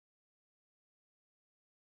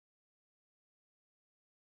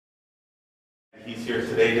He's here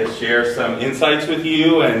today to share some insights with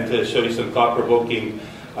you and to show you some thought-provoking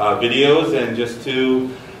videos and just to,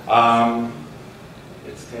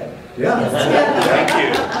 it's Ted? Yeah. Thank you.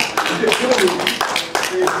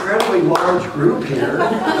 It's an incredibly large group here.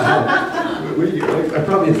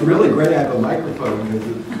 Probably it's really great to have a microphone because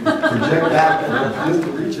it project back and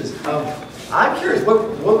distant reaches. I'm curious,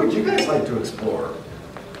 what would you guys like to explore?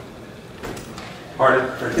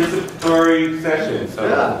 Participatory session, so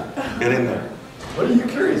yeah. Get in there. What are you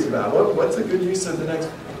curious about? What's a good use of the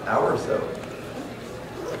next hour or so?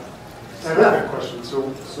 I have a question. So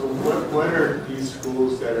what are these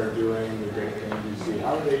schools that are doing the great thing you see?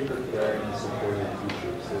 How are they preparing and supporting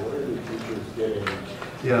teachers? So what are the teachers getting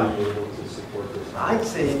to be able to support this? I'd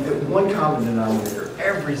say that one common denominator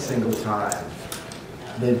every single time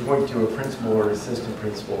they point to a principal or assistant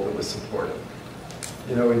principal that was supportive.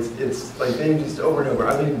 You know, it's like they just over and over.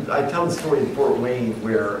 I mean, I tell the story in Fort Wayne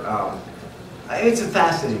where it's a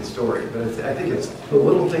fascinating story, but I think it's the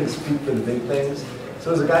little things speak for the big things. So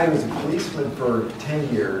there's a guy who was a policeman for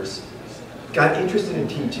 10 years, got interested in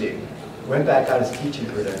teaching, went back, got his teaching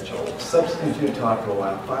credential, substitute taught for a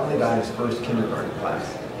while, finally got his first kindergarten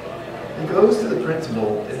class. He goes to the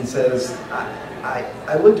principal and he says,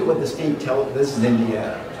 I looked at what the state tells, this is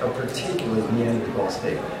Indiana, particularly Neanderthal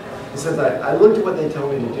state. He says, I looked at what they tell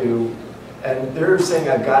me to do, and they're saying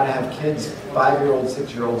I've got to have kids, 5-year-olds,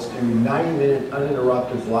 6-year-olds, do 90-minute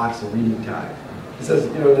uninterrupted blocks of reading time. He says,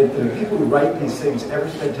 you know, the people who write these things ever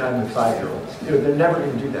spend time with 5-year-olds. You know, they're never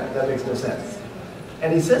going to do that. That makes no sense.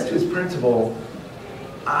 And he says to his principal,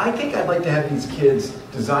 I think I'd like to have these kids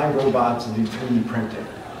design robots and do 3D printing.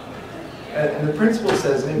 And the principal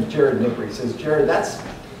says, his name's Jared Nipper, he says, Jared,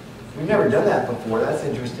 we've never done that before. That's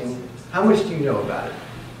interesting. How much do you know about it?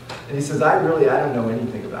 And he says, I don't know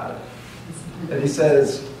anything about it. And he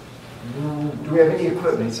says, do we have any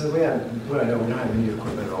equipment? He says, well, we don't have any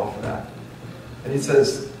equipment at all for that. And he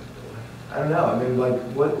says, I don't know. I mean, like,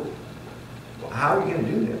 how are you going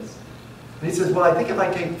to do this? And he says, well, I think if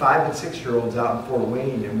I take 5- and 6-year-olds out in Fort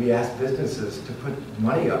Wayne and we ask businesses to put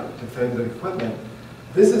money up to fund the equipment,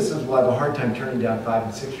 businesses will have a hard time turning down 5-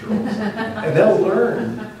 and 6-year-olds. And they'll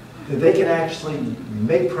learn that they can actually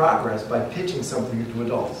make progress by pitching something to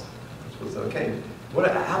adults. Which was okay.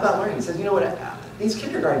 How about learning? He says, you know what, these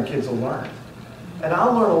kindergarten kids will learn. And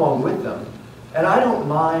I'll learn along with them. And I don't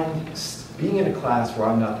mind being in a class where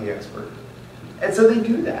I'm not the expert. And so they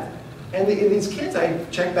do that. And these kids, I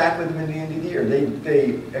checked back with them at the end of the year.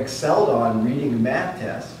 They excelled on reading and math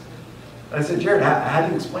tests. And I said, Jared, how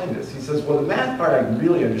do you explain this? He says, well, the math part I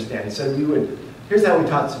really understand. He said, here's how we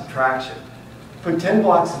taught subtraction. Put 10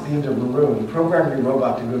 blocks at the end of a room, program your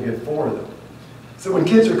robot to go get 4 of them. So when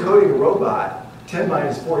kids are coding a robot, 10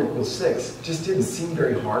 minus 4 equals 6 just didn't seem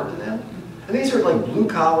very hard to them. And these are like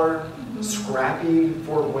blue-collar, scrappy,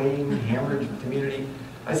 Fort Wayne, hammered community.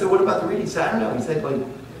 I said, what about the reading? He said, I don't know. He said,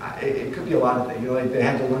 like, it could be a lot of things. You know, like they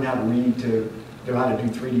had to learn how to read to know how to do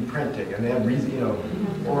 3D printing, and they have reason, you know,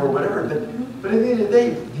 or whatever. But at the end of the day,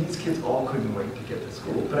 these kids all couldn't wait to get to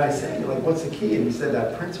school. But I said, like, what's the key? And he said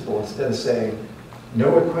that principle, instead of saying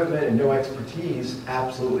no equipment and no expertise,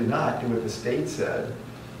 absolutely not, do what the state said.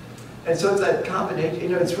 And so it's that combination, you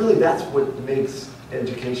know, it's really, that's what makes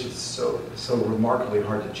education so remarkably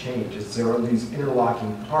hard to change, is there are these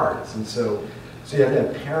interlocking parts. And so you have to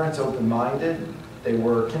have parents open-minded.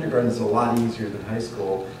 Kindergarten is a lot easier than high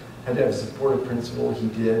school. Had to have a supportive principal, he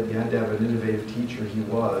did. You had to have an innovative teacher, he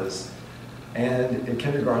was. And in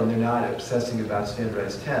kindergarten, they're not obsessing about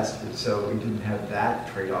standardized tests, and so we didn't have that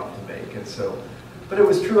trade-off to make. And so, but it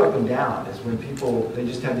was true up and down, is when they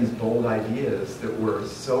just had these bold ideas that were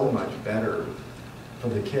so much better for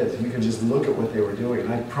the kids. You could just look at what they were doing.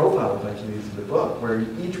 And I profile a bunch of these in the book, where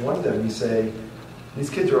each one of them you say, these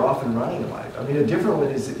kids are off and running in life. I mean, a different one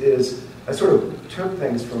is I sort of took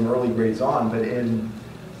things from early grades on, but in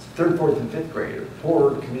 3rd, 4th, and 5th grade, a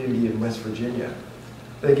poor community in West Virginia,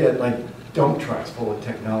 they get like dump trucks full of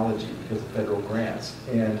technology because of federal grants.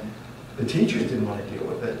 And the teachers didn't want to deal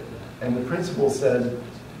with it. And the principal said,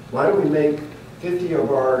 why don't we make 50 of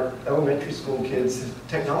our elementary school kids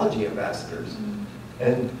technology ambassadors?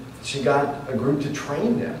 And she got a group to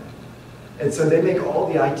train them. And so they make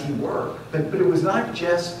all the IT work. But it was not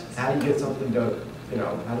just how do you get something to, you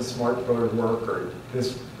know, how does smartphone work, or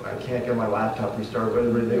this, I can't get my laptop restarted,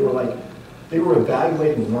 whatever. They were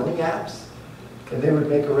evaluating learning apps, and they would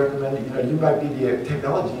make a recommendation, you know, you might be the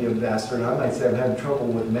technology ambassador, and I might say I'm having trouble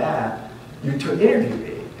with math. You interview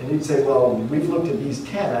me. And you'd say, well, we've looked at these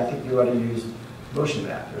 10, I think you ought to use motion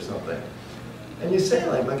math or something. And you say,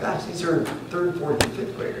 like, my gosh, these are 3rd, 4th, and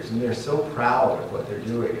 5th graders, and they're so proud of what they're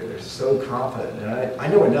doing, and they're so confident. And I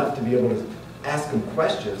know enough to be able to ask them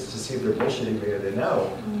questions to see if they're bullshitting me or they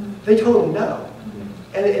know, they totally know.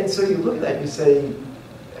 And so you look at that and you say,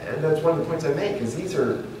 and that's one of the points I make, is these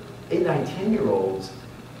are 8, 9, 10-year-olds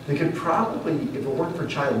that could probably, if it weren't for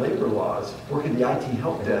child labor laws, work at the IT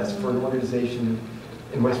help desk for an organization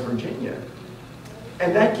in West Virginia.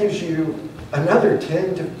 And that gives you another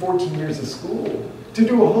 10 to 14 years of school to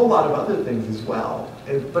do a whole lot of other things as well.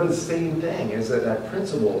 But it's the same thing, is that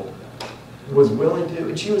principal was willing to,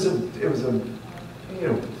 and she was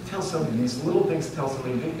tell somebody, these little things tell so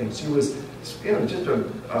many big things. She was, just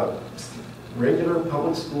a regular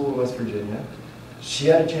public school in West Virginia. She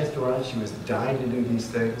had a chance to run. She was dying to do these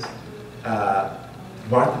things.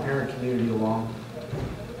 Brought the parent community along.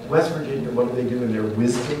 West Virginia, what do they do in their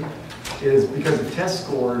wisdom? Is because of test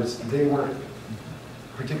scores, they weren't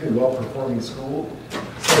particularly well-performing school.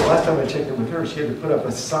 So the last time I checked in with her, she had to put up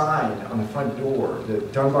a sign on the front door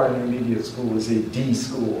that Dunbar Intermediate School is a D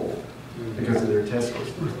school because of their test scores.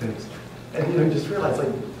 Things. And you just realize,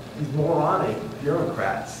 like, these moronic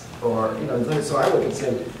bureaucrats, or so I look and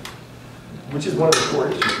say, which is one of the core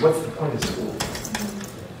issues. What's the point of school?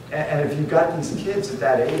 And if you've got these kids at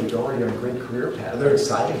that age already on a great career path, they're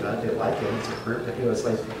excited about it, they like it, it's a career path, it's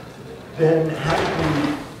like, then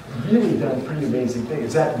have we really done pretty amazing things?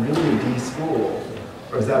 Is that really a D school?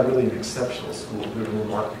 Or is that really an exceptional school doing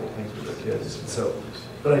remarkable things with their kids? And so,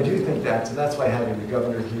 but I do think that's why having the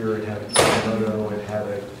governor here and having Sacramento and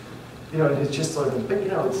having, it's just sort of, but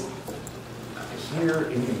it's here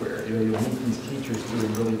anywhere. You meet these teachers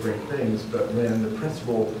doing really great things, but when the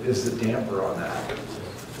principal is the damper on that,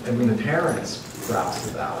 and when the parents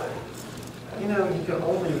grouse about it, you can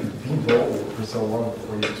only be bold for so long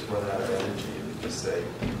before you just run out of energy and just say,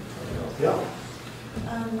 yeah.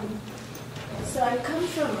 So I come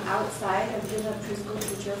from outside. I've been a preschool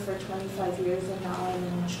teacher for 25 years, and now I'm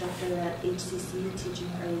an instructor at HCC teaching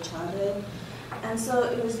early childhood. And so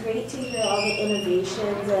it was great to hear all the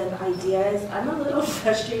innovations and ideas. I'm a little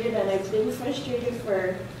frustrated, and I've been frustrated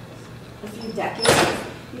for a few decades,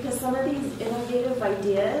 because some of these innovative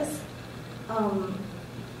ideas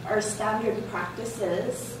are standard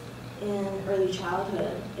practices in early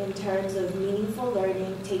childhood in terms of meaningful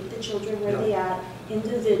learning, take the children where they are,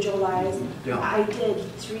 individualize. I did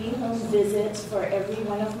 3 home visits for every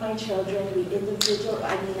one of my children.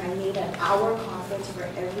 I made an hour conference for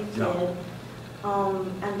every kid.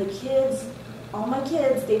 And the kids, all my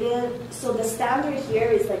kids, they didn't, so the standard here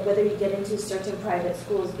is like whether you get into certain private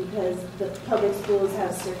schools, because the public schools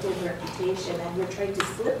have certain reputation, and we're trying to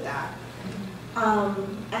flip that.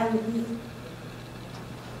 And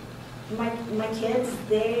my kids,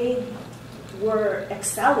 they were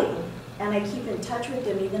excelling, and I keep in touch with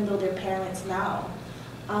them even though they're parents now.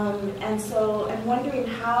 And so I'm wondering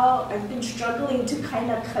how, I've been struggling to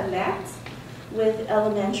kind of connect with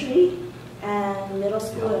elementary and middle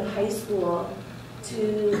school and high school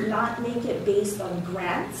to not make it based on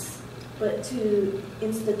grants, but to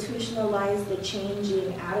institutionalize the change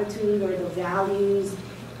in attitude or the values,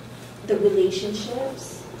 the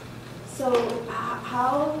relationships. So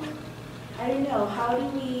I don't know, how do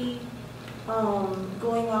we,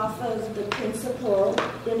 going off of the principle,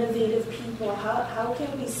 innovative people, how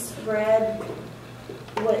can we spread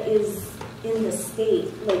what is in the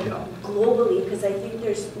state, like globally? Because I think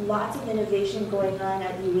there's lots of innovation going on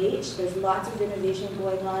at UH, there's lots of innovation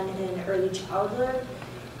going on in early childhood,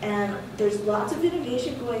 and there's lots of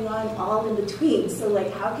innovation going on all in between. So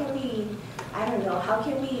like, how can we, I don't know, how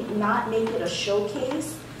can we not make it a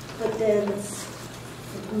showcase, but then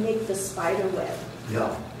make the spider web?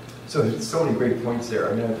 Yeah. So there's so many great points there.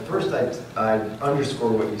 I mean, first I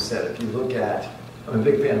underscore what you said. If you look at, I'm a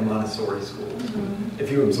big fan of Montessori schools. If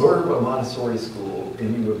you observe a Montessori school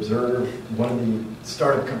and you observe one of the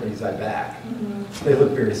startup companies I back, they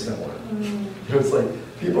look very similar. It's like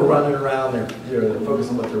people running around, they're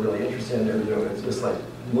focused on what they're really interested in. It's just like,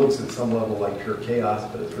 looks at some level like pure chaos,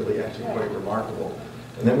 but it's really actually quite remarkable.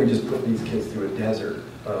 And then we just put these kids through a desert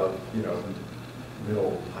of,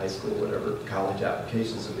 middle, high school, whatever, college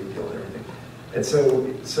applications, a big deal and everything. And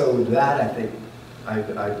so that, I think,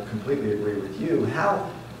 I completely agree with you.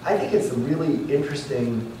 I think it's a really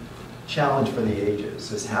interesting challenge for the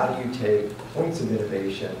ages, is how do you take points of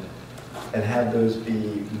innovation and have those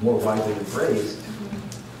be more widely embraced.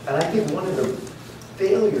 And I think one of the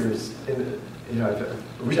failures, I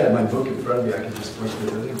wish I had my book in front of me, I could just point to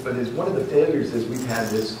everything, but one of the failures is we've had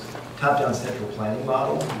this top-down central planning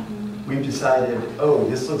model. We've decided,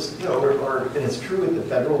 this looks, and it's true at the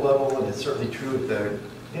federal level, and it's certainly true at the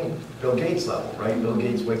Bill Gates level, right? Bill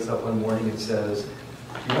Gates wakes up one morning and says,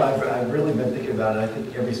 You know, I've really been thinking about it. I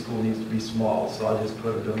think every school needs to be small, so I'll just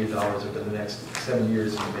put $1 billion over the next 7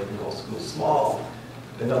 years into making all schools small.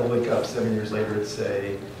 Then I'll wake up 7 years later and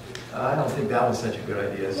say, I don't think that was such a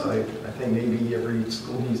good idea. So I think maybe every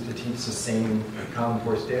school needs to teach the same Common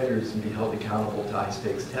Core standards and be held accountable to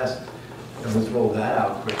high-stakes tests. And let's roll that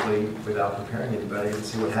out quickly without preparing anybody and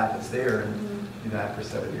see what happens there and do that for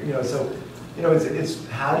 7 years. You know, so you know, it's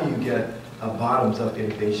how do you get a bottoms-up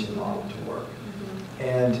innovation model to work?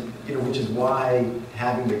 And you know, which is why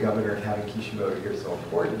having the governor and having Kishimoto here is so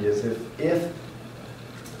important. Is if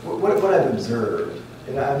what I've observed.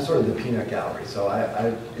 And I'm sort of the peanut gallery, so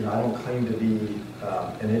I don't claim to be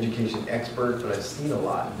an education expert, but I've seen a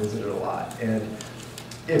lot and visited a lot. And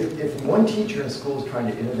if one teacher in school is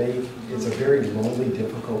trying to innovate, it's a very lonely,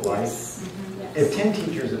 difficult life. Yes. If 10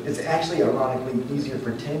 teachers, it's actually ironically easier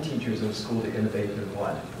for 10 teachers in a school to innovate than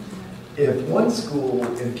one. If one school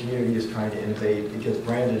in the community is trying to innovate, it gets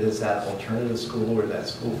branded as that alternative school or that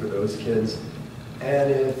school for those kids.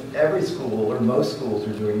 And if every school or most schools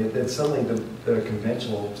are doing it, then suddenly the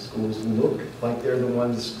conventional schools look like they're the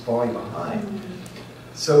ones falling behind.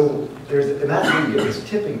 So and that's where you get this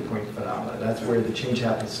tipping point phenomenon. That's where the change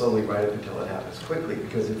happens slowly right up until it happens quickly.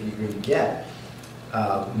 Because if you can get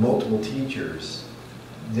multiple teachers,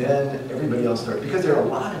 then everybody else starts. Because there are a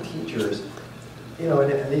lot of teachers, you know,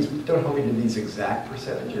 and these don't hold me to these exact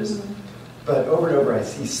percentages, but over and over I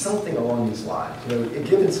see something along these lines. You know, a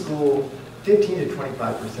given school, 15 to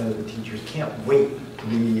 25% of the teachers can't wait to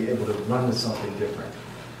be able to run with something different.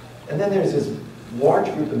 And then there's this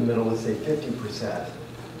large group in the middle, let's say 50%,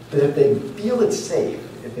 that if they feel it's safe,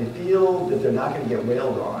 if they feel that they're not going to get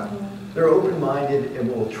railed on, they're open-minded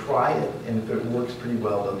and will try it, and if it works pretty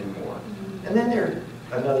well, they'll do more. And then there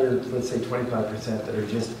are another, let's say 25% that are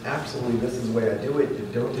just absolutely, this is the way I do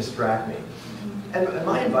it, don't distract me. And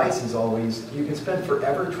my advice is always, you can spend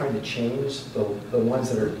forever trying to change the ones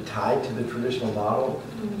that are tied to the traditional model,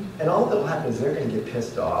 and all that will happen is they're going to get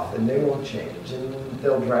pissed off, and they won't change, and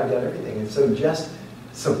they'll drag out everything. And so just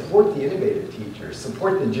support the innovative teachers,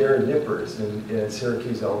 support the Jared Nippers in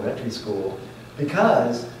Syracuse Elementary School,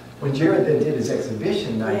 because when Jared then did his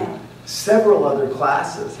exhibition night, several other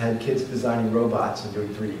classes had kids designing robots and doing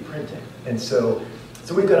 3D printing. And so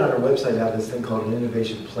we've got on our website now this thing called an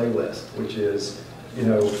innovation playlist, which is, you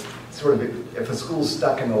know, sort of if a school's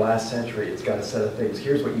stuck in the last century, it's got a set of things.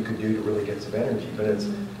 Here's what you could do to really get some energy. But it's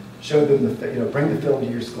show them the, you know, bring the film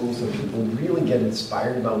to your school so people really get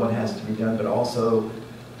inspired about what has to be done, but also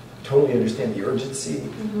totally understand the urgency.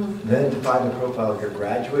 Then define the profile of your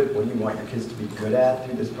graduate. What do you want your kids to be good at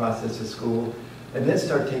through this process of school? And then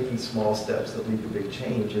start taking small steps that lead to big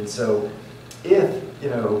change. And so if, you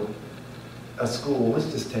know, a school,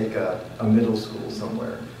 let's just take a middle school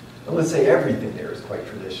somewhere, and let's say everything there is quite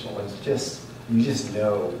traditional. It's just, you just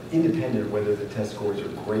know, independent of whether the test scores are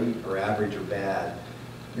great or average or bad,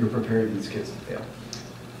 you're preparing these kids to fail.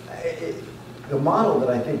 The model that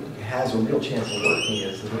I think has a real chance of working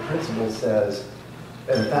is that the principal says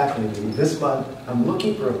at a faculty meeting, this month, I'm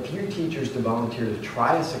looking for a few teachers to volunteer to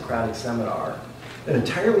try a Socratic seminar, an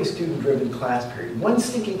entirely student-driven class period, one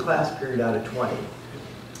stinking class period out of 20.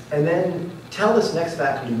 And then tell this next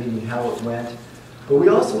faculty meeting how it went. But we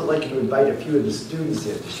also would like you to invite a few of the students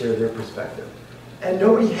in to share their perspective. And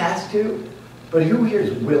nobody has to, but who here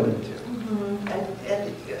is willing to?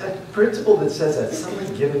 And a principle that says that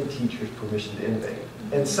someone's giving teachers permission to innovate.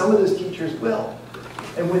 And some of those teachers will.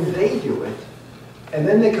 And when they do it, and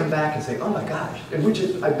then they come back and say, oh my gosh, and which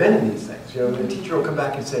is, I've been in these things, you know, the teacher will come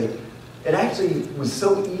back and say, it actually was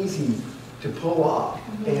so easy to pull off.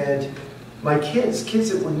 And my kids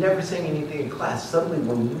that were never saying anything in class suddenly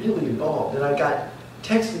were really involved. And I got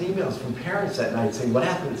texts and emails from parents that night saying, what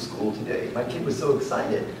happened at school today? My kid was so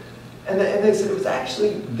excited. And they said it was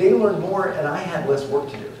actually, they learned more and I had less work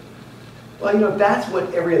to do. Well, you know, that's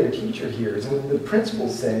what every other teacher hears. And the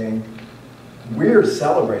principal's saying, we're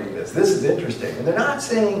celebrating this. This is interesting. And they're not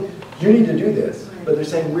saying, you need to do this. But they're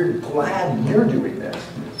saying, we're glad you're doing this.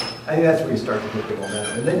 I think that's where you start to get the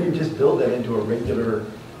momentum. And then you just build that into a regular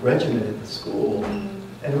regimen at the school.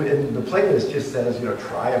 And the playlist just says, you know,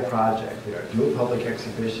 try a project, you know, do a public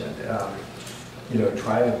exhibition, you know,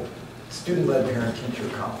 try a student-led parent-teacher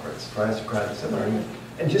conference, try a Socratic seminar,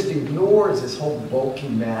 and just ignores this whole bulky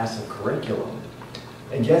mass of curriculum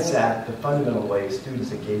and gets at the fundamental way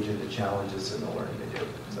students engage in the challenges and the learning they do.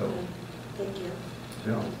 So, thank you.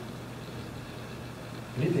 Yeah.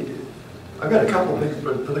 Anything? I've got a couple of things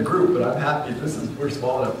for the group, but I'm happy. We're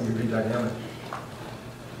small enough, we can be dynamic.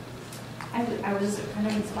 I was kind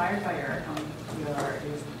of inspired by your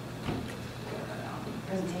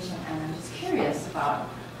presentation, and I'm just curious about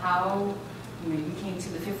how we came to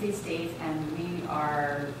the 50th state, and we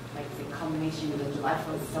are like the culmination of the July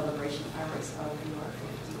 4th celebration fireworks of your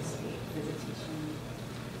 50th state visitation.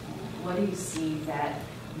 What do you see that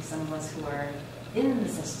some of us who are in the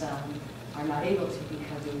system are not able to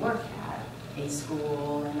because we work at a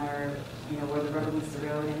school and are, where the rubber meets the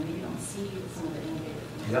road, and we don't see some of the innovative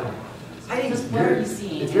things? Yeah. I think what are you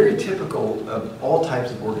seeing? It's very typical of all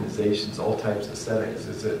types of organizations, all types of settings,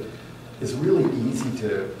 is that it's really easy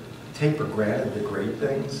to take for granted the great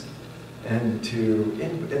things and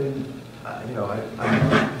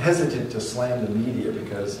I'm hesitant to slam the media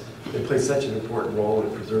because they play such an important role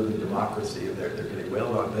in preserving democracy and they're getting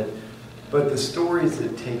wailed on. But the stories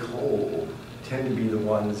that take hold tend to be the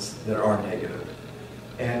ones that are negative.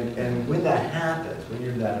 And when that happens, when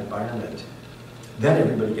you're in that environment, then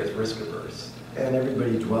everybody gets risk averse. And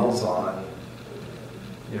everybody dwells on,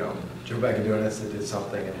 Joe Bagadonis that did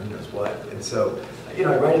something and who knows what. And so,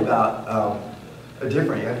 I write about a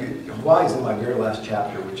different, Hawaii's in my very last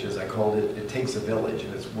chapter, which is, I called it, It Takes a Village,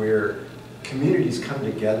 and it's where communities come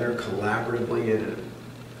together collaboratively in an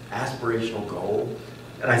aspirational goal.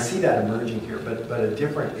 And I see that emerging here, but a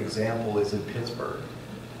different example is in Pittsburgh.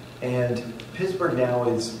 And Pittsburgh now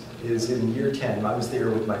is in year 10. I was there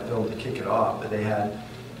with my film to kick it off, but they had,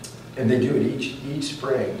 and they do it each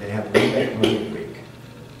spring, they have Remake Learning Week.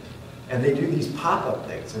 And they do these pop-up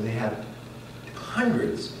things, and they have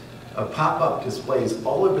hundreds of pop-up displays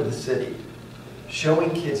all over the city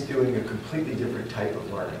showing kids doing a completely different type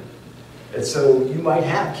of learning. And so you might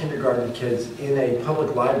have kindergarten kids in a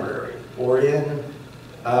public library or in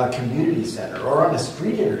a community center or on a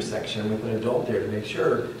street intersection with an adult there to make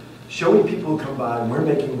sure, showing people who come by, we're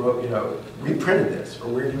making, we printed this, or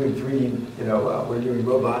we're doing 3D, we're doing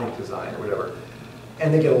robotic design or whatever.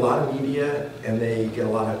 And they get a lot of media, and they get a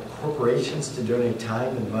lot of corporations to donate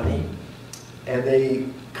time and money, and they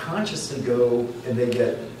consciously go and they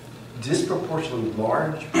get disproportionately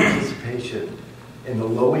large participation in the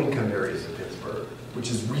low-income areas of Pittsburgh, which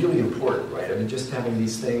is really important, right? I mean, just having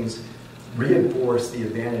these things reinforce the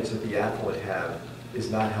advantage that the athlete have is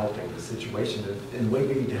not helping the situation in the way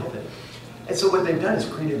we need to help it. And so what they've done is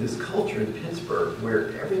created this culture in Pittsburgh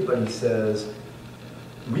where everybody says,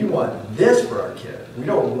 we want this for our kid. We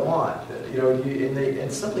don't want that,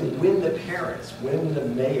 and something when the parents, when the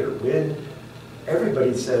mayor, when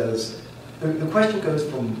everybody says, the question goes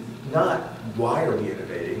from not why are we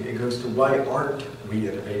innovating, it goes to why aren't we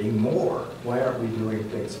innovating more? Why aren't we doing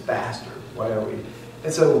things faster? Why are we?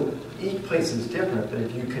 And so each place is different, but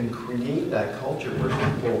if you can create that culture where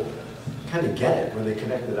people kind of get it, where they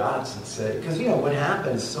connect the dots and say, because what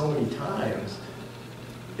happens so many times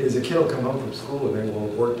is a kid will come home from school and they will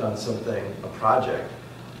have worked on something, a project,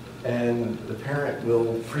 and the parent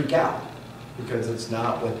will freak out because it's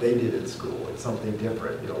not what they did at school. It's something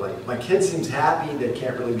different. Like my kid seems happy, they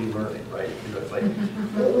can't really be learning, right? It's like,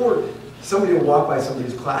 or somebody will walk by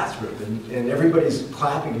somebody's classroom and everybody's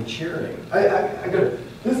clapping and cheering.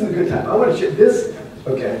 This is a good time. I want to share this.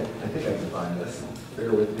 Okay, I think I can find this.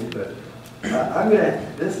 Bear with me, but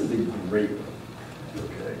this is a great one.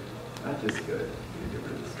 Okay, not just good. Get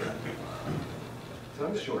rid of this guy. So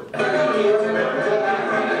I'm short.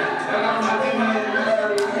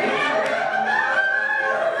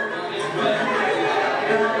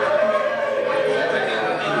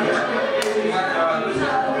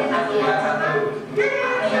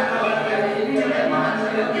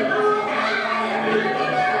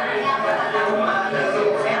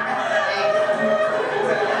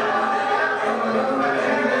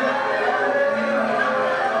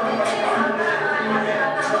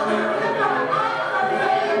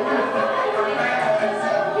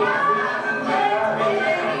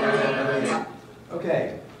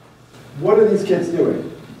 What are these kids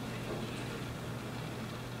doing?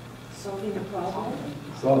 Solving a problem.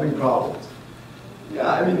 Solving problems.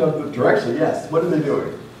 Yeah, I mean, directionally, yes. What are they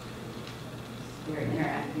doing? They're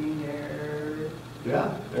interacting,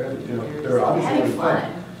 they're obviously having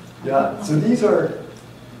fun. Yeah, so these are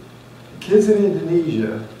kids in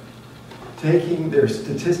Indonesia taking their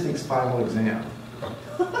statistics final exam.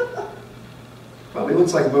 Probably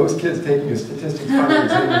looks like most kids taking a statistics final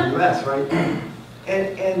exam in the US, right?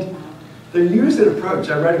 And they use an approach,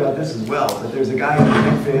 I read about this as well, but there's a guy I'm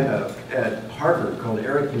a big fan of at Harvard called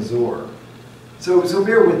Eric Mazur. So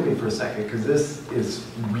bear with me for a second, because this is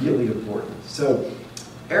really important. So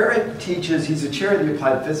Eric teaches, he's a chair of the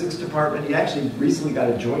Applied Physics Department. He actually recently got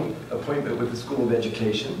a joint appointment with the School of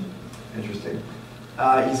Education. Interesting.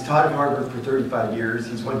 He's taught at Harvard for 35 years.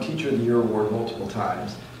 He's won Teacher of the Year award multiple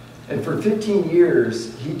times. And for 15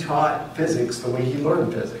 years, he taught physics the way he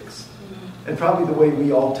learned physics. and probably the way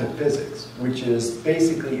we all took physics, which is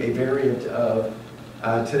basically a variant of,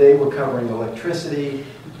 today we're covering electricity.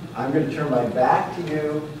 I'm going to turn my back to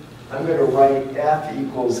you. I'm going to write F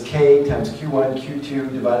equals K times Q1,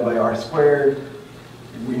 Q2 divided by R squared.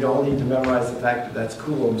 We all need to memorize the fact that that's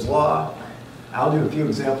Coulomb's law. I'll do a few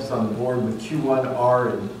examples on the board with Q1, R,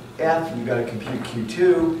 and F. You've got to compute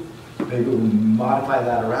Q2. Maybe we'll modify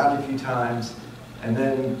that around a few times. And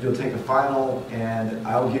then you'll take a final, and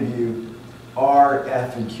I'll give you R,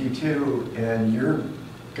 F, and Q2, and you're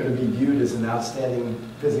going to be viewed as an outstanding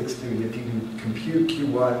physics student if you can compute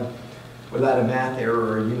Q1 without a math error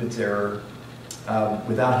or a units error,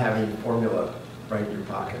 without having a formula right in your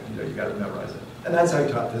pocket. You've got to memorize it. And that's how I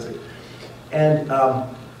taught physics. And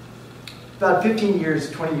about 15 years,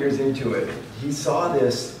 20 years into it, he saw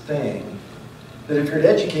this thing that if you're an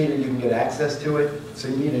educator, you can get access to it. So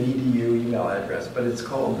you need an EDU email address, but it's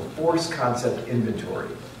called the Force Concept Inventory.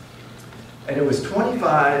 And it was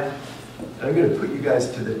 25, and I'm going to put you guys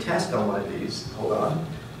to the test on one of these. Hold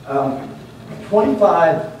on.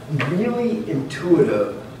 25 really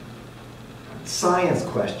intuitive science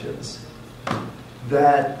questions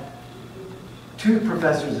that two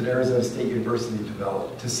professors at Arizona State University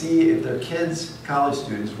developed to see if their kids, college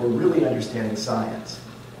students, were really understanding science.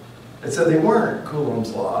 And so they weren't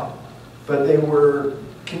Coulomb's law, but they were,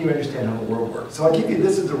 can you understand how the world works? So I'll give you,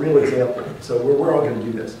 this is a real example. So we're all going to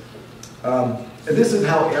do this. And this is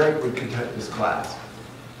how Eric would conduct this class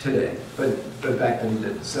today, but back then he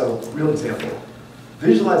didn't. So, real example.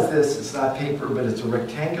 Visualize this, it's not paper, but it's a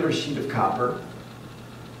rectangular sheet of copper,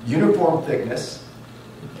 uniform thickness.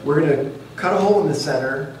 We're going to cut a hole in the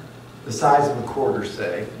center, the size of a quarter,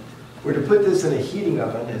 say. We're to put this in a heating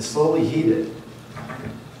oven and slowly heat it.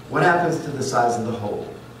 What happens to the size of the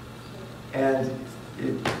hole? And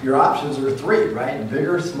your options are three, right?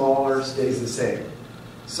 Bigger, smaller, stays the same.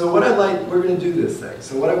 So what we're going to do this thing.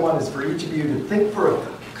 So what I want is for each of you to think for a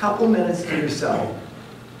couple minutes to yourself.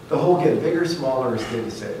 The hole get bigger, smaller, or stay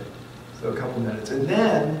the same. So a couple minutes. And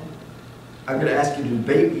then I'm going to ask you to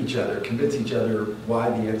debate each other, convince each other why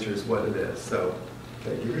the answer is what it is. So,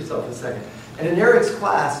 okay, give yourself a second. And in Eric's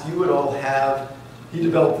class, you would all have, he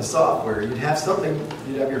developed the software. You'd have something,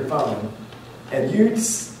 you'd have your phone, and you'd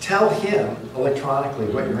tell him electronically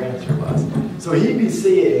what your answer was. So he'd be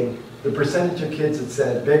seeing the percentage of kids that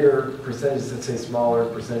said bigger, percentages that say smaller,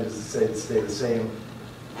 percentages that say stay the same.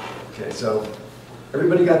 Okay, so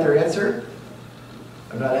everybody got their answer?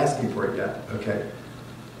 I'm not asking for it yet. Okay.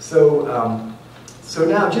 So, so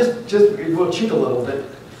now just we'll cheat a little bit.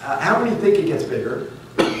 How many think it gets bigger?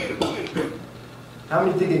 How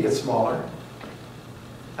many think it gets smaller?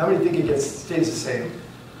 How many think it stays the same?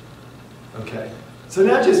 Okay. So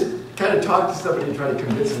now just kind of talk to somebody and try to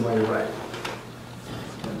convince them why you're right.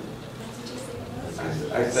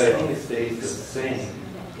 I said I think it stays the same,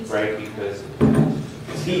 right? Because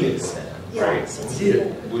it's heated, right? It's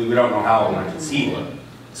heated. We don't know how much it's heated.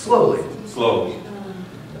 Slowly. Slowly.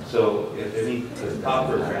 So if any, the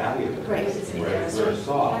copper is valuable, right? We're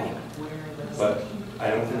soft, but I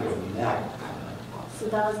don't think it'll melt. So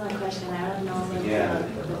that was my question. I don't know. Like, Yeah.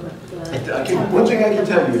 One thing I can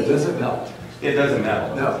tell you, it doesn't melt. It doesn't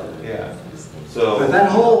melt. No. Yeah. So. But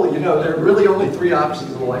that hole, there are really only three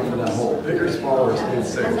options in the life of that hole: bigger, smaller, stay the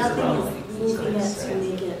same. And nothing is moving it to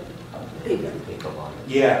make it bigger.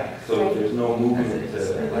 Yeah. So if there's no movement to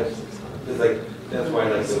like, it's like that's why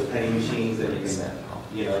like those penny machines and you can,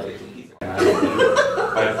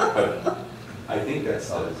 but I think that's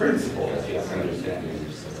the principle that you have to understand.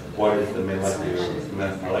 What is the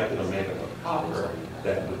molecular makeup of copper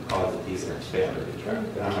that would cause it to expand or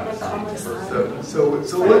contract? I'm not a science person. So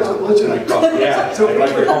let's yeah, so I'd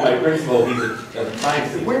like to call my principal, he's a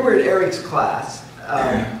science teacher. If we were in Eric's class,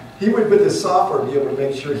 he would, with his software, be able to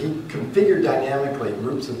make sure he configured dynamically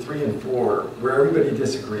groups of 3 and 4 where everybody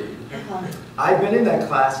disagreed. I've been in that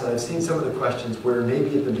class and I've seen some of the questions where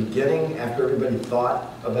maybe at the beginning, after everybody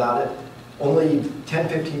thought about it, only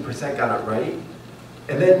 10–15% got it right.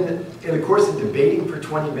 And then in the course of debating for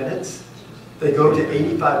 20 minutes, they go to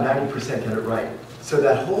 85–90% get it right. So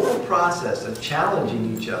that whole process of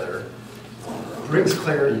challenging each other brings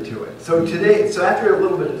clarity to it. So today, after a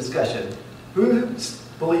little bit of discussion, who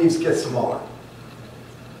believes gets smaller?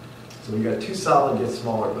 So we got 2 solid get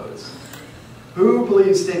smaller votes. Who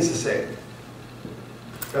believes stays the same?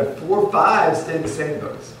 Got 4, 5 stay the same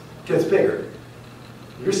votes. Gets bigger.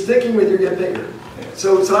 You're sticking with your get bigger.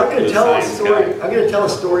 So I'm going to tell a story. I'm going to tell a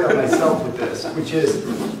story on myself with this, which is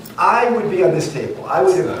I would be on this table. I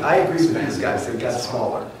agree with these guys that it got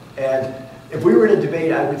smaller. And if we were in a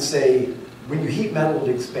debate, I would say when you heat metal,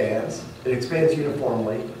 it expands. It expands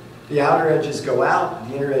uniformly. The outer edges go out,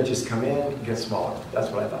 the inner edges come in, it gets smaller. That's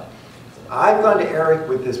what I thought. I've gone to Eric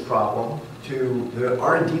with this problem to the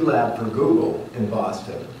R&D lab for Google in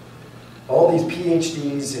Boston. All these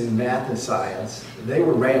PhDs in math and science, they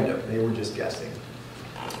were random, they were just guessing.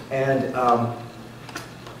 And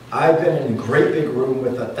I've been in a great big room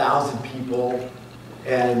with 1,000 people,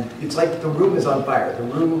 and it's like the room is on fire. The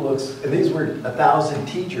room looks, and these were 1,000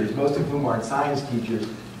 teachers, most of whom aren't science teachers.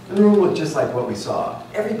 And the room looked just like what we saw.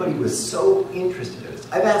 Everybody was so interested in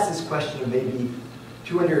this. I've asked this question to maybe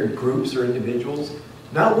 200 groups or individuals.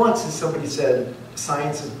 Not once has somebody said,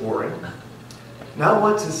 science is boring. Not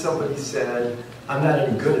once has somebody said, I'm not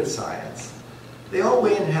any good at science. They all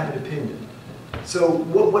weigh in and have an opinion. So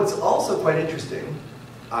what's also quite interesting,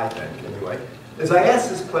 I think anyway, is I asked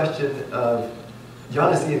this question of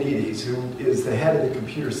Giannis Ioannidis, who is the head of the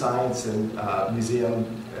computer science and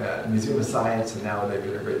Museum of Science, and now they've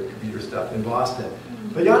integrated computer stuff in Boston.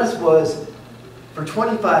 But Giannis was, for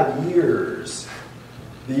 25 years,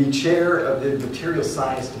 the chair of the material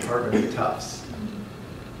science department at Tufts.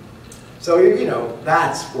 So, you know,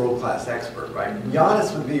 that's world-class expert, right?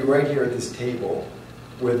 Giannis would be right here at this table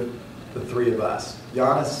with the three of us.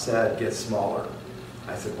 Giannis said, get smaller.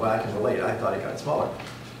 I said, well, I can relate. I thought he got smaller.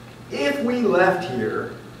 If we left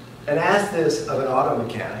here and asked this of an auto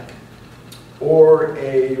mechanic or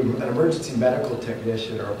an emergency medical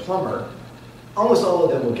technician or a plumber, almost all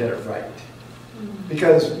of them will get it right.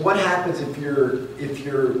 Because what happens if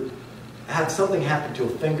you have something happen to a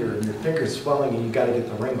finger and your finger's swelling and you got to get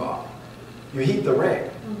the ring off? You heat the ring,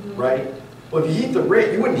 right? Well, if you heat the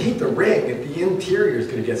ring, you wouldn't heat the ring if the interior is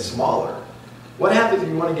going to get smaller. What happens if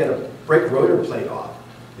you want to get a brake rotor plate off?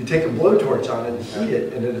 You take a blowtorch on it and heat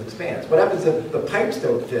it and it expands. What happens if the pipes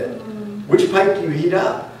don't fit? Which pipe do you heat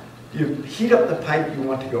up? You heat up the pipe you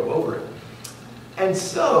want to go over it. And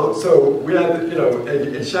so we have, you know,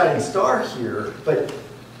 a shining star here, but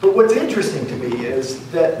what's interesting to me is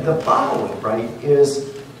that the following, right,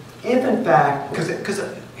 is if in fact, because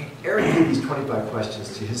Eric gave these 25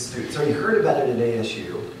 questions to his students, so he heard about it at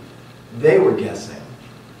ASU, they were guessing.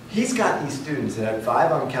 He's got these students that had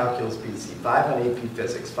 5 on Calculus BC, 5 on AP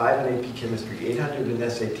Physics, 5 on AP Chemistry, 800 in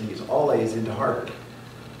SATs, all A's into Harvard.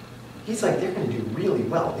 He's like, they're going to do really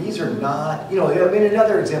well. These are not, you know, I mean,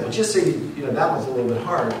 another example, just so you know, that one's a little bit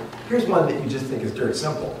hard. Here's one that you just think is dirt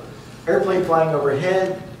simple. Airplane flying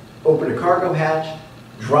overhead, open a cargo hatch,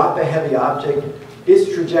 drop a heavy object.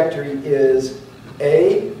 Its trajectory is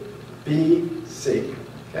A, B, C,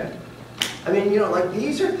 okay? I mean, you know, like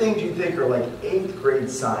these are things you think are like 8th grade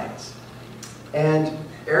science. And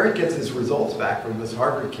Eric gets his results back from his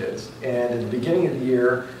Harvard kids, and at the beginning of the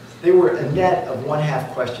year, they were a net of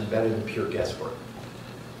 1/2 question better than pure guesswork.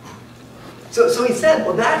 So he said,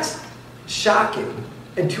 well, that's shocking.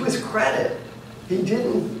 And to his credit, he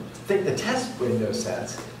didn't think the test made no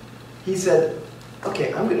sense. He said,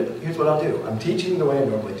 okay, here's what I'll do. I'm teaching the way I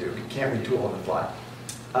normally do. You can't retool on the fly.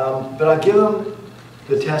 But I'll give them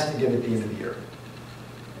the test again at the end of the year.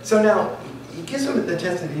 So now, he gives them the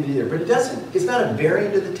test at the end of the year, but it's not a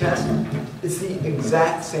variant of the test. It's the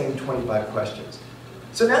exact same 25 questions.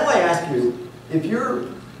 So now I ask you, if you're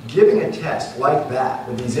giving a test like that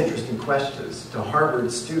with these interesting questions to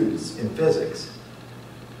Harvard students in physics,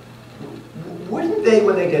 wouldn't they,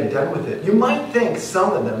 when they get done with it, you might think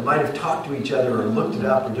some of them might have talked to each other or looked it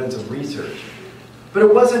up or done some research, but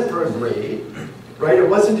it wasn't for a grade, right? It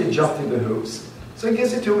wasn't to jump through the hoops. So he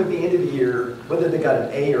gives it to them at the end of the year, whether they got an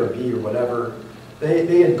A or a B or whatever,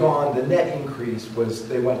 they had gone, the net increase was,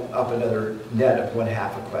 they went up another net of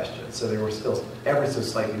 1/2 a question. So they were still ever so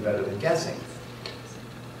slightly better than guessing.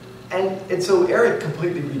 And so Eric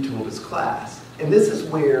completely retooled his class. And this is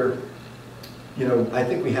where, you know, I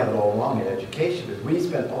think we have it all wrong in education, is we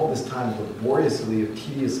spent all this time laboriously and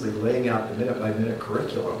tediously laying out the minute-by-minute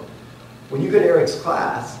curriculum. When you go to Eric's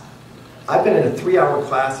class, I've been in a 3-hour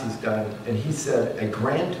class he's done, and he said a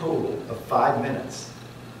grand total of 5 minutes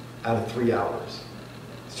out of 3 hours.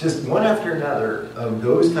 It's just one after another of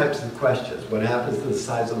those types of questions. What happens to the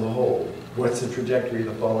size of the hole? What's the trajectory of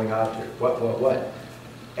the falling object? What?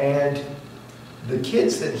 And the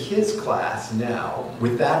kids in his class now,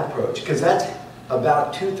 with that approach, because that's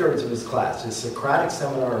about 2/3 of his class, is Socratic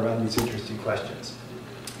seminar around these interesting questions.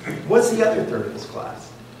 What's the other third of his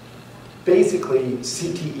class? Basically,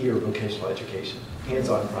 CTE or vocational education,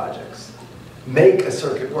 hands-on projects. Make a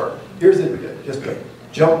circuit work. Here's just a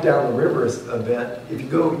jump down the river event. If you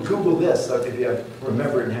go Google this, so if you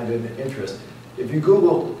remember it and have an interest, if you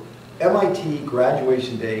Google MIT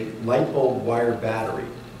graduation day light bulb wire battery,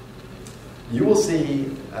 you will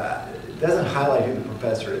see, it doesn't highlight who the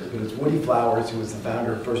professor is, but it's Woody Flowers, who was the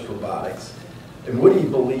founder of First Robotics. And Woody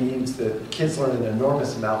believes that kids learn an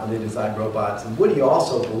enormous amount when they design robots, and Woody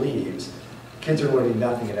also believes kids are learning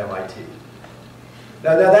nothing at MIT.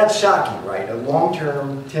 Now that's shocking, right? A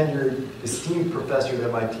long-term, tenured, esteemed professor at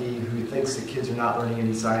MIT who thinks that kids are not learning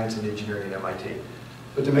any science and engineering at MIT.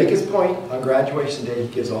 But to make his point, on graduation day,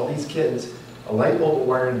 he gives all these kids a light bulb, a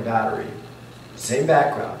wire, and a battery. Same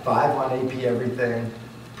background, 5 on AP everything,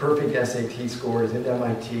 perfect SAT scores in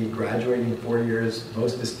MIT, graduating in 4 years,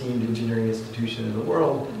 most esteemed engineering institution in the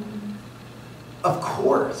world. Of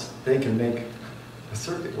course, they can make a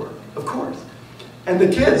circuit work, of course. And the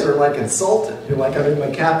kids are like insulted. You're like, I'm in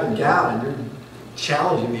my cap and gown, and you're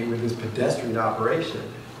challenging me with this pedestrian operation.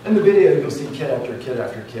 In the video, you'll see kid after kid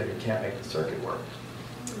after kid who can't make the circuit work.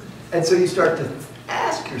 And so you start to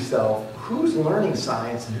ask yourself, who's learning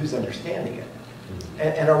science and who's understanding it?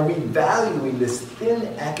 And are we valuing this thin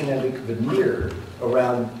academic veneer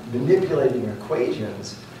around manipulating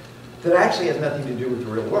equations that actually has nothing to do with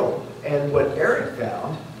the real world? And what Eric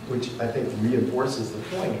found, which I think reinforces the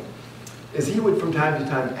point, is he would from time to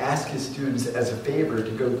time ask his students as a favor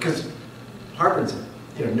to go, because Harvard's,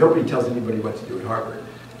 nobody tells anybody what to do at Harvard.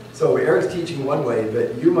 So Eric's teaching one way,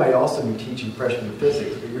 but you might also be teaching freshman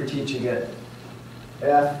physics, but you're teaching it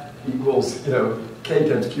F equals, K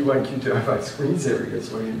times Q1, Q2. I have my screensaver here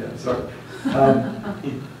swinging down, sorry.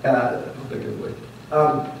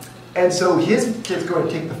 And so his kid's going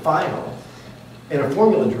to take the final in a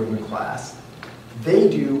formula-driven class. They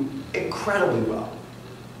do incredibly well.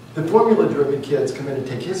 The formula-driven kids come in and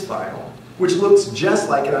take his final, which looks just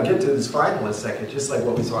like, and I'll get to this final in a second, just like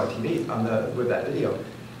what we saw on TV with that video.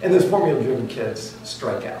 And those formula-driven kids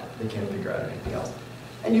strike out. They can't figure out anything else.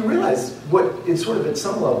 And you realize what is sort of at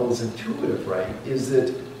some level is intuitive, right, is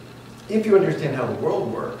that if you understand how the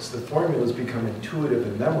world works, the formulas become intuitive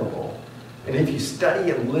and memorable. And if you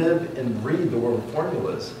study and live and breathe the world of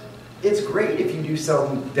formulas, it's great if you do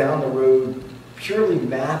some down the road, purely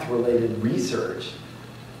math-related research.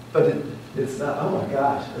 But it's not, oh my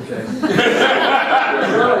gosh, okay.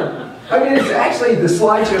 I mean, it's actually, the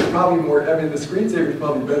slideshow is probably more, the screensaver is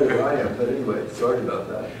probably better than I am, but anyway, sorry about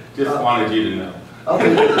that. Just wanted you to know. I'll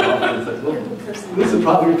take this off. This will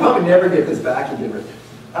probably, we'll probably never get this back again.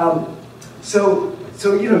 So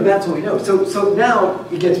that's what we know. So now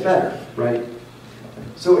it gets better, right?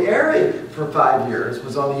 So Eric, for 5 years,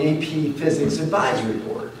 was on the AP Physics Advisory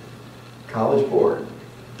Board, College Board.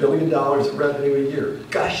 $1 billion of revenue a year,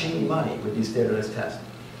 gushing money with these standardized tests.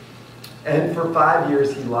 And for 5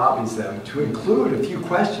 years, he lobbies them to include a few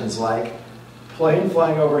questions like, plane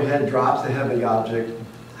flying overhead drops a heavy object,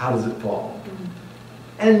 how does it fall?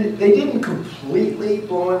 And they didn't completely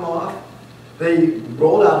blow him off. They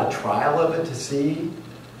rolled out a trial of it to see,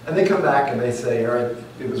 and they come back and they say, Eric,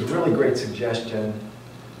 it was a really great suggestion,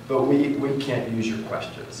 but we can't use your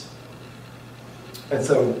questions. And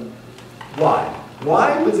so, why?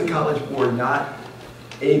 Why was the College Board not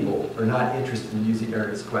able or not interested in using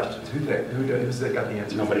Eric's questions? Who's got the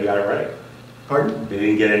answer? Nobody got it right. Pardon? They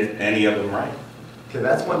didn't get any of them right. Okay,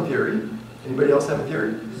 that's one theory. Anybody else have a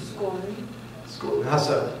theory? Scoring. Scoring. How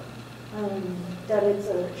so? That it's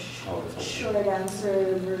a short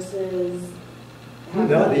answer versus... No,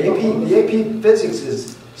 the AP Physics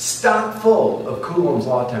is stock full of Coulomb's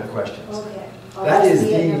law type questions. Okay. That is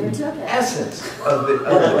the essence of the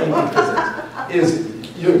AP Physics. Is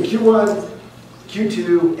Q1,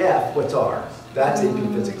 Q2, F, what's R? That's AP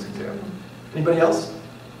Physics exam. Anybody else?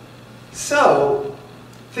 So,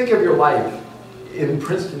 think of your life in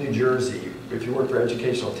Princeton, New Jersey, if you work for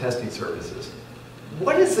educational testing services.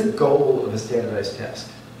 What is the goal of a standardized test?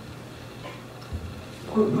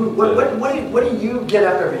 What do you get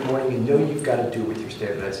up every morning and know you've got to do with your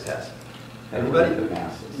standardized test? Anybody? The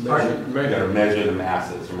masses. Pardon? You got to measure the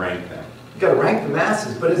masses and rank them. You've got to rank the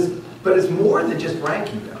masses, but it's more than just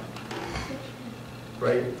ranking them,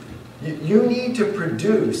 right? You need to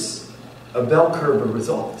produce a bell curve of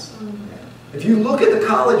results. If you look at the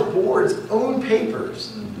College Board's own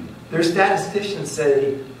papers, their statisticians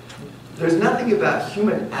say there's nothing about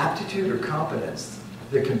human aptitude or competence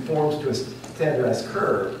that conforms to a standardized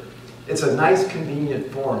curve. It's a nice,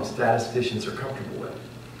 convenient form statisticians are comfortable with.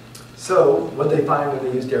 So what they find when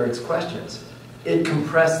they used Eric's questions, it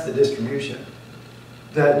compressed the distribution.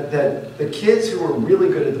 That the kids who were really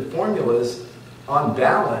good at the formulas, on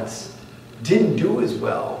balance, didn't do as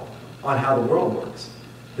well on how the world works.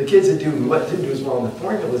 The kids that didn't do as well on the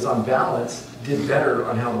formulas, on balance, did better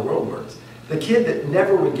on how the world works. The kid that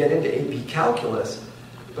never would get into AP calculus,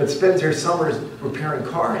 but spends their summers repairing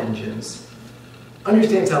car engines,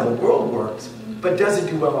 understands how the world works, but doesn't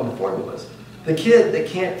do well on the formulas. The kid that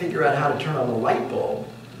can't figure out how to turn on the light bulb,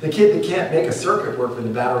 the kid that can't make a circuit work with a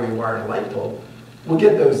battery, a wire, and a light bulb, will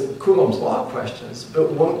get those Coulomb's law questions,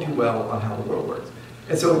 but won't do well on how the world works.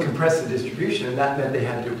 And so it compressed the distribution, and that meant they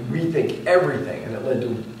had to rethink everything, and it led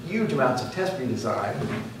to huge amounts of test redesign.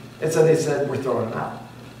 And so they said, we're throwing them out.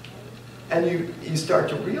 And you start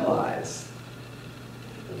to realize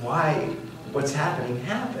why what's happening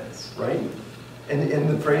happens, right? And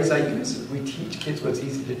the phrase I use is, we teach kids what's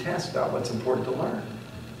easy to test, not what's important to learn.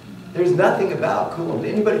 There's nothing about Coulomb.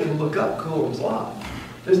 Anybody can look up Coulomb's law.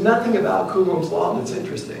 There's nothing about Coulomb's law that's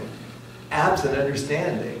interesting, absent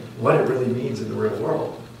understanding what it really means in the real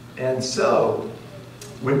world. And so,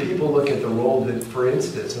 when people look at the role that, for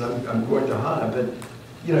instance, and I'm going to Hannah, but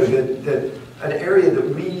you know, that an area that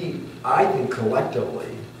we, I think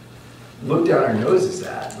collectively, look down our noses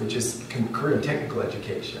at, which is concurrent technical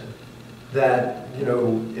education, that, you know,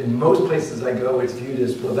 in most places I go, it's viewed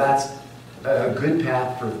as, well, that's a good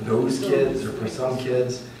path for those kids or for some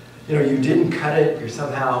kids. You know, you didn't cut it, you're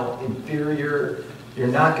somehow inferior, you're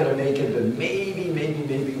not going to make it, but maybe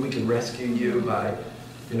we can rescue you by,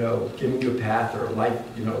 you know, giving you a path or a life,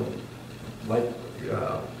 you know,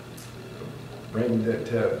 bring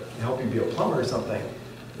to help you be a plumber or something.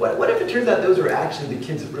 What if it turns out those are actually the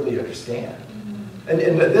kids that really understand? And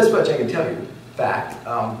this much I can tell you, fact,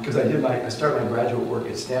 because I started my graduate work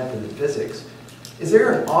at Stanford in physics. Is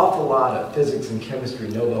there an awful lot of physics and chemistry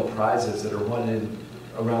Nobel Prizes that are won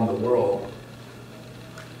around the world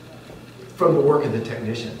from the work of the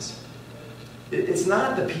technicians? It's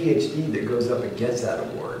not the PhD that goes up and gets that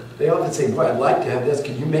award. They often say, boy, I'd like to have this.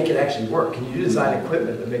 Can you make it actually work? Can you design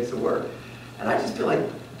equipment that makes it work? And I just feel like,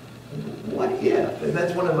 what if? And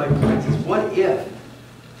that's one of my points is, what if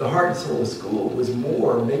the heart and soul of school was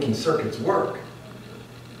more making circuits work?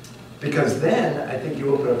 Because then I think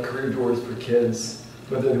you open up career doors for kids,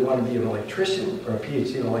 whether they want to be an electrician or a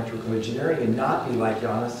PhD in electrical engineering and not be like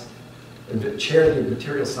Giannis, and chair the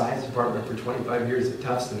material science department for 25 years at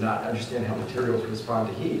Tufts and not understand how materials respond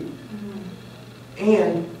to heat.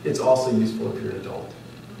 And it's also useful if you're an adult.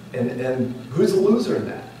 And who's the loser in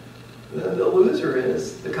that? The loser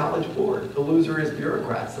is the College Board. The loser is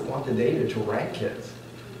bureaucrats that want the data to rank kids.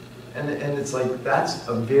 And it's like, that's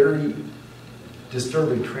a very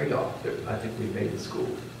disturbing trade-off that I think we've made in school.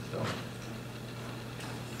 So.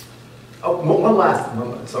 Oh, one last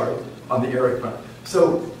one, sorry, on the Eric front.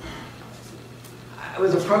 So, I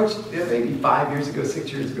was approached maybe 5 years ago,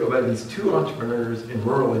 6 years ago, by these two entrepreneurs in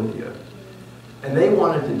rural India. And they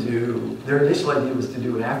wanted to do, their initial idea was to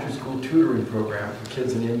do an after-school tutoring program for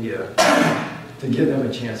kids in India to give them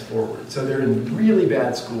a chance forward. So they're in really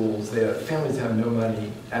bad schools, they have families that have no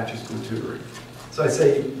money, after-school tutoring. So I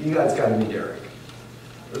say, you guys got to meet Eric.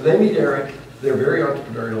 They meet Eric, they're very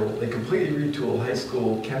entrepreneurial, they completely retool high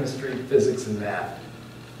school chemistry, physics, and math.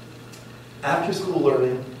 After-school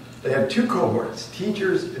learning, they have two cohorts,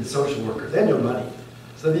 teachers and social workers. They had no money.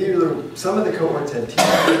 So some of the cohorts had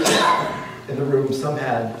teachers in the room, some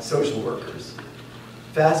had social workers.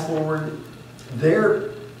 Fast forward,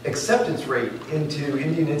 their acceptance rate into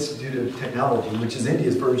Indian Institute of Technology, which is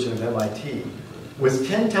India's version of MIT, was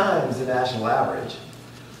 10 times the national average.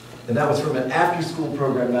 And that was from an after-school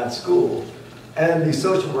program, not school. And the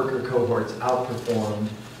social worker cohorts outperformed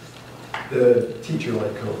the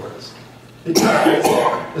teacher-led cohorts. Because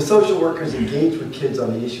the social workers engaged with kids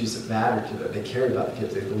on the issues that mattered to them. They cared about the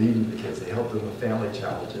kids, they believed in the kids, they helped them with family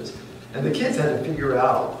challenges. And the kids had to figure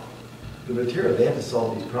out the material, they had to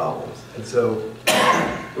solve these problems. And so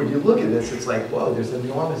when you look at this, it's like, whoa, there's an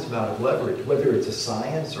enormous amount of leverage, whether it's a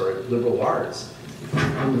science or a liberal arts.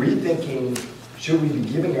 I'm rethinking, should we be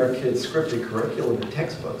giving our kids scripted curriculum and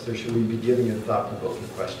textbooks, or should we be giving them thought-provoking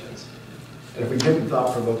questions? And if we give them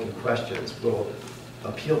thought-provoking questions, we'll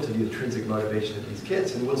appeal to the intrinsic motivation of these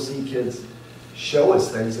kids, and we'll see kids show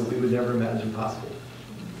us things that we would never imagine possible.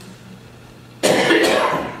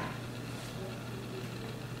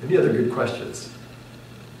 Any other good questions?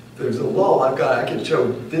 There's a lull. I can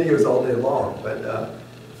show videos all day long, but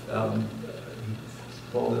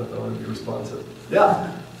Paul, I want to be responsive.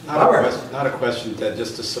 Yeah. Not a question, that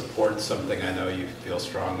just to support something I know you feel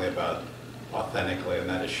strongly about authentically, and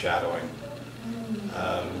that is shadowing.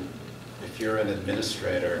 If you're an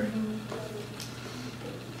administrator,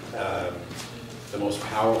 the most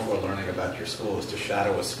powerful learning about your school is to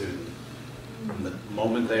shadow a student. From the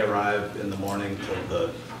moment they arrive in the morning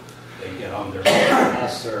till they get on their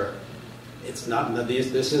bus, or it's not,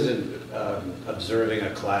 this isn't observing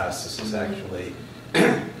a class, this is actually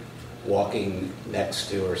walking next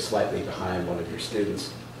to or slightly behind one of your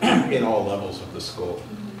students in all levels of the school.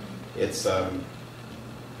 It's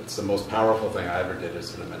the most powerful thing I ever did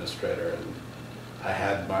as an administrator.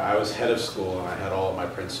 And I was head of school, and I had all of my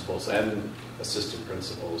principals and assistant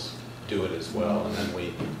principals do it as well. And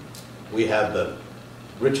then we had the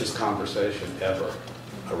richest conversation ever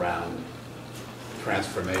around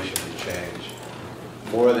transformation and change,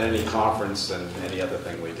 more than any conference and any other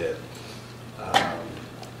thing we did.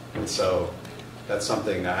 And so that's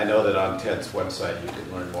something, I know that on Ted's website you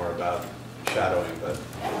can learn more about shadowing, but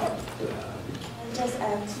And just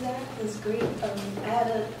add to that, it's great. I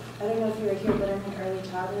don't know if you were here, but I'm in early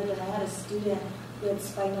childhood, and I had a student with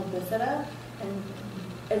spinal bifida, and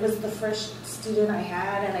it was the first student I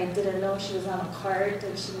had, and I didn't know she was on a cart,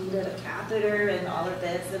 and she needed a catheter, and all of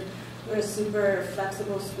this, and we're a super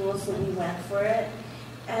flexible school, so we went for it.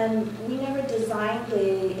 And we never designed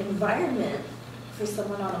the environment for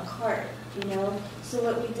someone on a cart, you know? So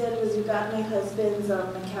what we did was we got my husband's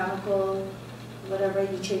mechanical, whatever,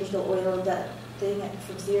 you changed the oil, that thing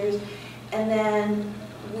from Sears, and then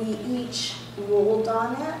we each rolled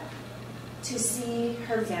on it to see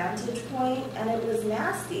her vantage point, and it was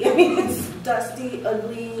nasty. I mean, it's dusty,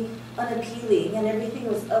 ugly, unappealing, and everything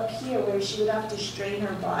was up here where she would have to strain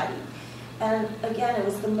her body. And again, it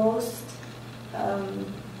was the most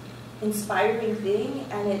inspiring thing,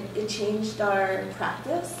 and it changed our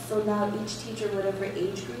practice. So now each teacher, whatever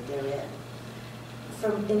age group they're in,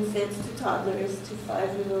 from infants to toddlers to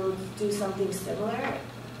 5-year-olds, do something similar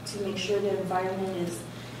to make sure the environment is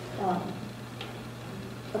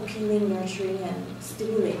appealing, nurturing, and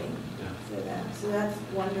stimulating for them. So that's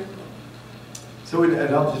wonderful. So,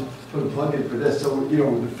 and I'll just put a plug in for this. So, you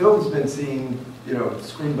know, the film's been seen, you know,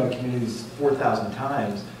 screened by communities 4,000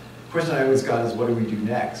 times. The question I always got is, what do we do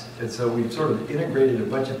next? And so we've sort of integrated a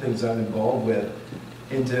bunch of things I'm involved with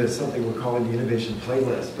into something we're calling the Innovation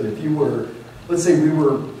Playlist. But if you were, let's say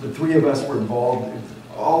the three of us were involved,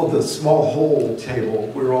 all of the small whole table,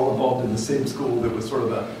 we were all involved in the same school that was sort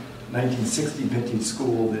of a 1960 vintage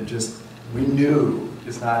school that just, we knew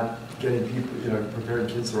is not getting people, you know, preparing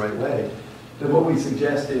kids the right way. Then what we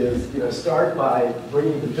suggest is, you know, start by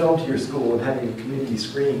bringing the film to your school and having a community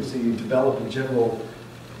screening, so you develop a general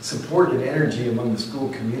support and energy among the school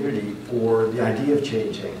community for the idea of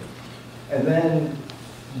changing. And then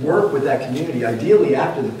work with that community, ideally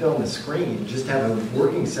after the film is screened, just have a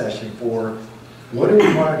working session for what do we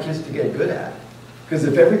want our kids to get good at? Because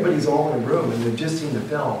if everybody's all in a room and they've just seen the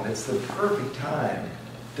film, it's the perfect time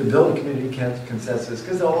to build a community consensus,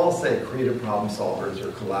 because they'll all say creative problem solvers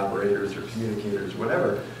or collaborators or communicators,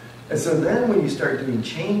 whatever. And so then when you start doing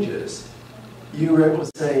changes, you're able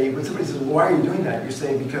to say, when somebody says, well, why are you doing that? You're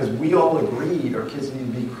saying, because we all agreed our kids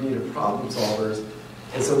need to be creative problem solvers.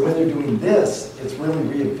 And so when they're doing this, it's really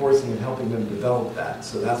reinforcing and helping them develop that.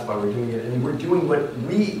 So that's why we're doing it. And we're doing what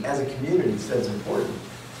we as a community said is important.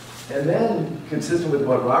 And then, consistent with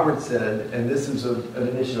what Robert said, and this is an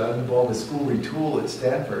initiative, I'm involved with School Retool at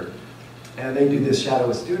Stanford, and they do this Shadow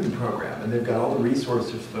a Student program, and they've got all the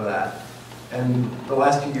resources for that. And the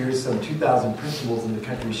last 2 years, some 2,000 principals in the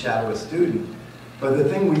country shadow a student. But the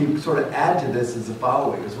thing we sort of add to this is the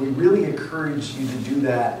following, is we really encourage you to do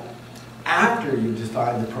that after you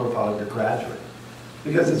define the profile of your graduate.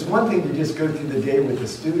 Because it's one thing to just go through the day with a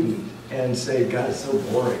student and say, God, it's so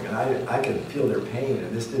boring, and I can feel their pain,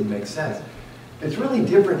 and this didn't make sense. It's really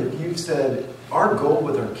different if you've said, our goal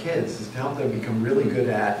with our kids is to help them become really good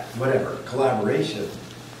at whatever, collaboration.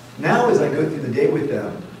 Now as I go through the day with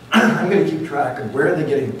them, I'm going to keep track of where are they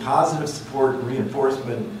getting positive support and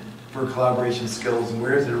reinforcement for collaboration skills, and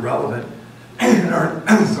where is it irrelevant,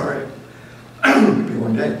 sorry, it'll be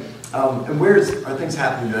one day. And where are things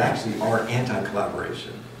happening that actually are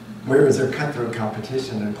anti-collaboration? Where is there cutthroat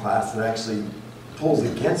competition in class that actually pulls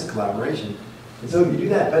against collaboration? And so you do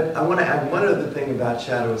that. But I want to add one other thing about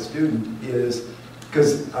Shadow a Student is,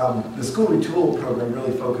 because the School Retool program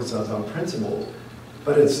really focuses on principals,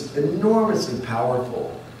 but it's enormously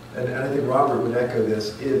powerful. And I think Robert would echo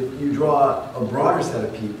this. If you draw a broader set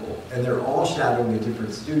of people, and they're all shadowing a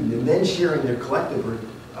different student, and then sharing their collective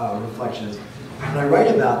reflections. When I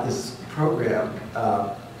write about this program,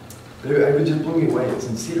 it just blew me away. It's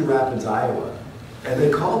in Cedar Rapids, Iowa. And they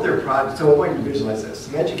called their project, so I want you to visualize this.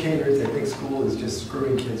 Some educators, they think school is just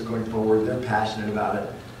screwing kids going forward. They're passionate about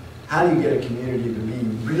it. How do you get a community to be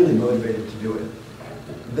really motivated to do it?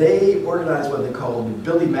 They organized what they called the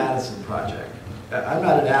Billy Madison Project. I'm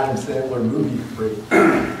not an Adam Sandler movie freak.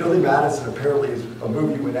 Billy Madison apparently is a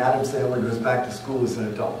movie when Adam Sandler goes back to school as an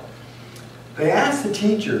adult. They asked the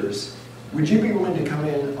teachers, would you be willing to come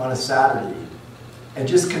in on a Saturday and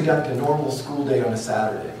just conduct a normal school day on a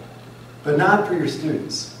Saturday, but not for your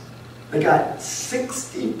students? They got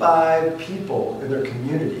 65 people in their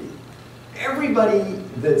community, everybody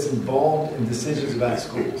that's involved in decisions about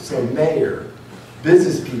schools. So mayor,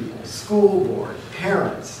 business people, school board,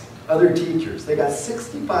 parents, other teachers. They got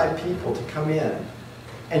 65 people to come in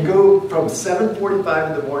and go from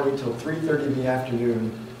 7:45 in the morning till 3:30 in the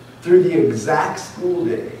afternoon through the exact school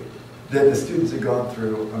day that the students had gone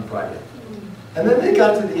through on Friday. And then they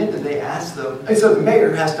got to the end and they asked them, and so the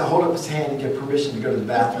mayor has to hold up his hand and get permission to go to the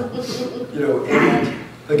bathroom. And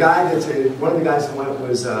the guy one of the guys that went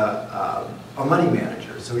was a money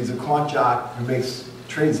manager. So he's a quant jock who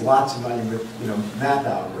trades lots of money with math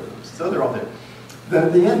algorithms. So they're all there. Then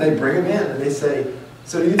at the end they bring him in and they say,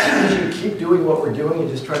 so do you think we should keep doing what we're doing and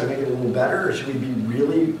just try to make it a little better, or should we be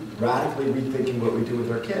really radically rethinking what we do with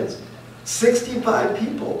our kids? 65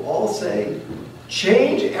 people all say,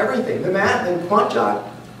 change everything. The quant jock,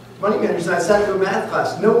 money managers, I sat through a math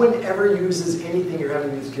class. No one ever uses anything you're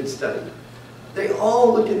having these kids study. They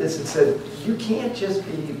all looked at this and said, you can't just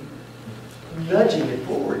be nudging it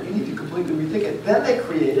forward. You need to completely rethink it. Then they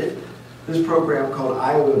created this program called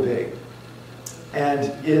Iowa Big.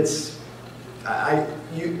 And I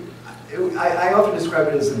often describe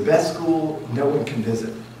it as the best school no one can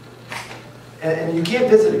visit. And you can't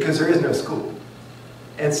visit it because there is no school.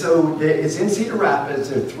 And so it's in Cedar Rapids.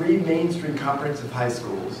 There are 3 mainstream comprehensive high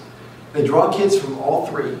schools. They draw kids from all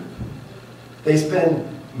 3. They spend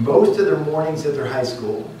most of their mornings at their high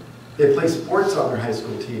school. They play sports on their high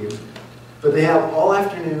school team. But they have all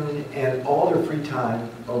afternoon and all their free time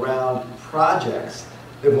around projects.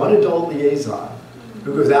 They have one adult liaison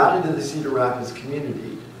who goes out into the Cedar Rapids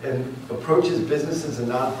community and approaches businesses and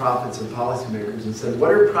nonprofits and policymakers and says,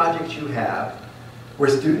 what are projects you have where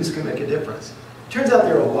students can make a difference? Turns out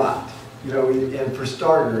there are a lot. And for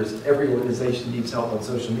starters, every organization needs help on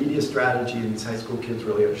social media strategy, and these high school kids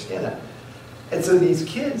really understand that. And so these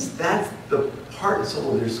kids, that's the heart and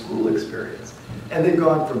soul of their school experience. And they've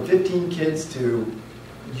gone from 15 kids to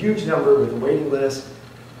a huge number with a waiting list.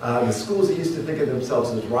 The schools that used to think of themselves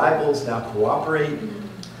as rivals now cooperate.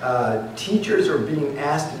 Teachers are being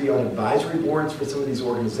asked to be on advisory boards for some of these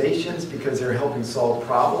organizations because they're helping solve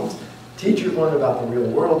problems. Teachers learn about the real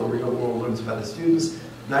world learns about the students.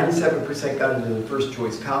 97% got into the first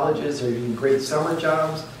choice colleges. They're doing great summer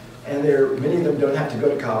jobs, and many of them don't have to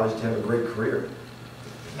go to college to have a great career.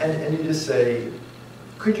 And you just say,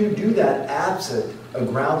 could you do that absent a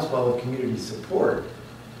groundswell of community support?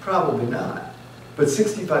 Probably not. But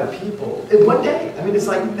 65 people in one day, I mean, it's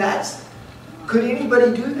like, could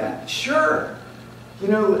anybody do that? Sure. You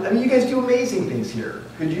you guys do amazing things here.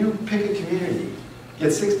 Could you pick a community,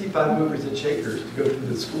 get 65 movers and shakers to go through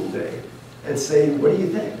the school day and say, what do you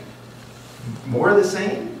think? More of the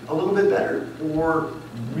same? A little bit better? Or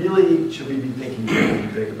really should we be thinking really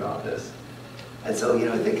big about this? And so,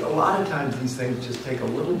 I think a lot of times these things just take a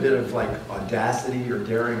little bit of audacity or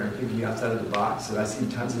daring or thinking outside of the box, and I see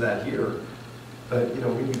tons of that here. But,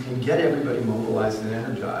 when you can get everybody mobilized and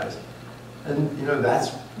energized, and,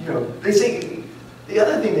 they say, the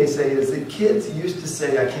other thing they say is that kids used to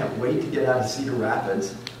say, I can't wait to get out of Cedar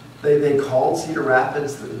Rapids. They called Cedar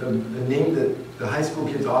Rapids, the name that the high school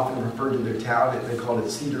kids often referred to their town, they called it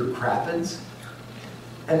Cedar Crapids.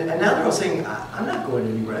 And now they're all saying, I'm not going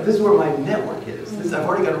anywhere. This is where my network is. I've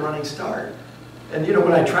already got a running start. And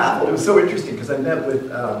when I traveled, it was so interesting because I met with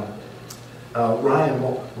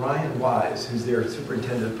Ryan Wise, who's their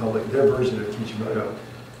superintendent of their version of Kishimoto.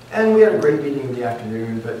 And we had a great meeting in the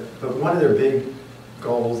afternoon, but one of their big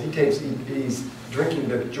goals, he's drinking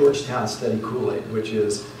the Georgetown Study Kool-Aid, which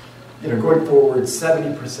is, going forward,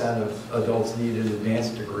 70% of adults need an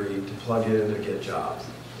advanced degree to plug in and get jobs.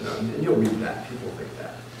 And you'll read that, people think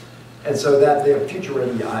that. And so that they have Future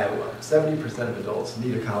Ready Iowa. 70% of adults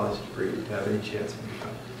need a college degree to have any chance of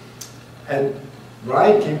income. And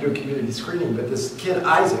Ryan came to a community screening, but this kid,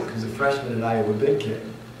 Isaac, who's a freshman at Iowa Big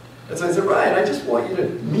came. And so I said, Ryan, I just want you to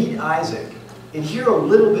meet Isaac and hear a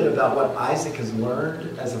little bit about what Isaac has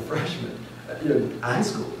learned as a freshman in high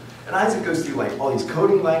school. And Isaac goes through all these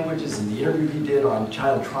coding languages and the interview he did on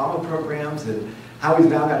child trauma programs and how he's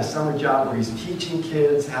now got a summer job where he's teaching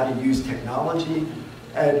kids how to use technology.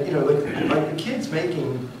 And the kid's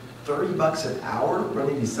making $30 an hour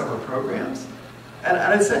running these summer programs. And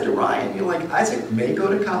I said to Ryan, Isaac may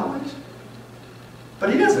go to college,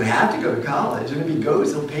 but he doesn't have to go to college. And if he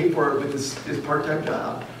goes, he'll pay for it with his part-time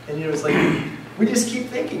job. And it's like, we just keep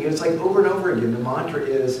thinking. It's like over and over again, the mantra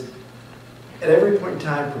is, at every point in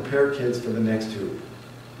time, prepare kids for the next hoop.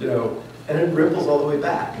 And it ripples all the way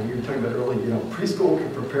back. And you were talking about early, preschool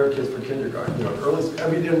can prepare kids for kindergarten.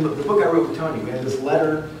 In the book I wrote with Tony, we had this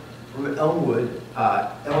letter from Elmwood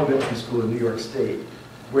Elementary School in New York State,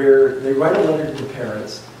 where they write a letter to the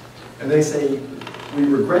parents, and they say, we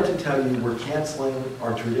regret to tell you we're canceling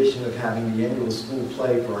our tradition of having the annual school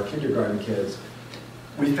play for our kindergarten kids.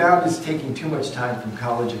 we found is taking too much time from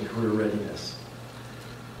college and career readiness.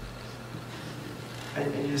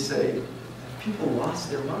 And you say, people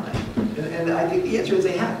lost their mind. And I think the answer is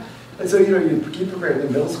they have. And so, you keep preparing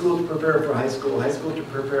them, middle school to prepare for high school to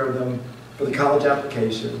prepare them for the college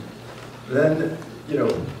application. Then,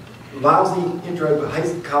 lousy intro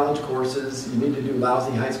college courses, you need to do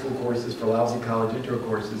lousy high school courses for lousy college intro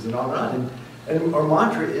courses, and on and on. And our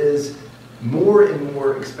mantra is more and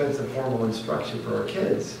more expensive formal instruction for our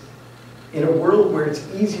kids in a world where it's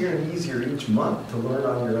easier and easier each month to learn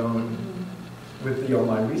on your own with the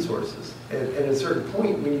online resources. And at a certain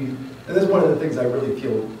point, and this is one of the things I really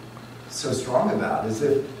feel so strong about, is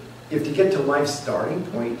if to get to life's starting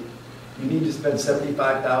point, you need to spend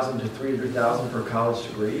 $75,000 to $300,000 for a college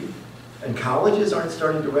degree, and colleges aren't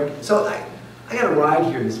starting to recognize. So I got a ride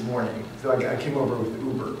here this morning, so I came over with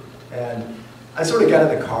Uber, and I sort of got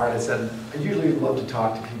in the car and I said, I usually love to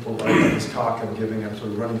talk to people like this talk I'm giving, I'm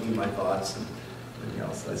sort of running through my thoughts and everything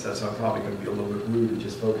else. I said, so I'm probably going to be a little bit rude and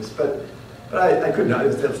just focus, but I couldn't. I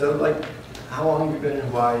was like, how long have you been in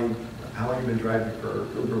Hawaii? How long have you been driving for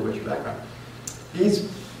Uber? What's your background? He's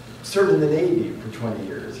served in the Navy for 20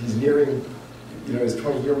 years. He's nearing, his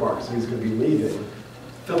 20-year mark, so he's going to be leaving,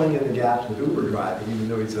 filling in the gaps with Uber driving, even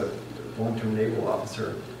though he's a long-term naval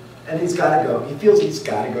officer. And he's got to go. He feels he's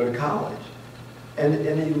got to go to college. And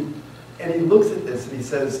he looks at this and he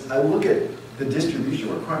says, I look at the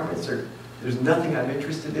distribution requirements. There's nothing I'm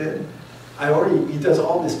interested in. He does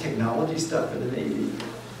all this technology stuff in the Navy.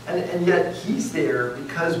 And yet he's there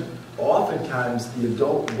because oftentimes the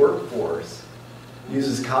adult workforce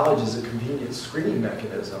uses college as a convenient screening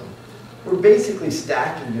mechanism. We're basically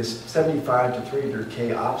stacking this 75 to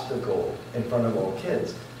 300K obstacle in front of all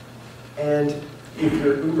kids. And if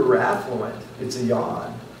you're uber affluent, it's a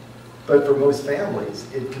yawn. But for most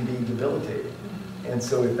families, it can be debilitating. And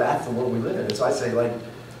so if that's the world we live in, and so I say, like,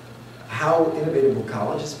 how innovative will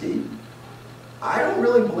colleges be? I don't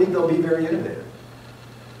really believe they'll be very innovative.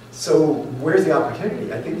 So where's the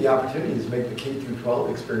opportunity? I think the opportunity is to make the K through 12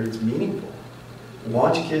 experience meaningful.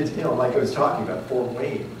 Launch kids, like I was talking about, Fort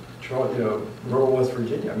Wayne, rural West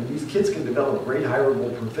Virginia. I mean, these kids can develop great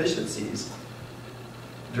higher-level proficiencies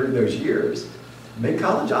during those years. Make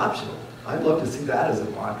college optional. I'd love to see that as a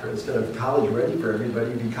mantra. Instead of college ready for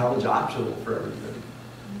everybody, be college optional for everybody.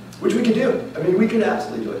 Which we can do. I mean, we can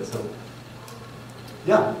absolutely do it. So,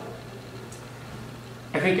 yeah.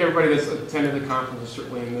 I think everybody that's attended the conference,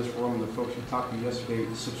 certainly in this room, the folks you talked to yesterday,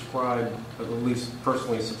 subscribe, at least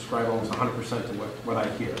personally subscribe almost 100% to what I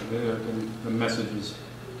hear. And the message is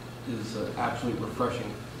absolutely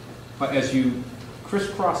refreshing. But as you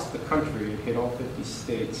crisscrossed the country and hit all 50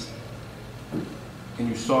 states, and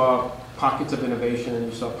you saw pockets of innovation and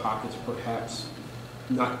you saw pockets perhaps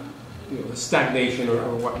not, stagnation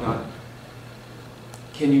or whatnot,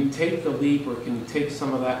 can you take the leap, or can you take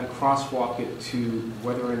some of that and crosswalk it to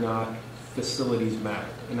whether or not facilities matter?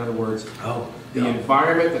 In other words, the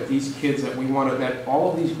environment that these kids that we want to, that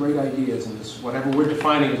all of these great ideas and this, whatever we're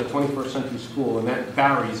defining as a 21st century school, and that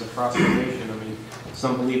varies across the nation. I mean,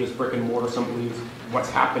 some believe it's brick and mortar, some believe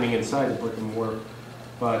what's happening inside the brick and mortar.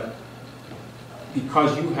 But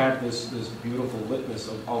because you have this beautiful litmus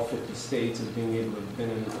of all 50 states and being able to have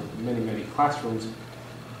been in many, many classrooms,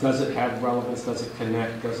 does it have relevance? Does it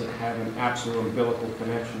connect? Does it have an absolute umbilical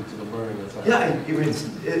connection to the learning that's happening?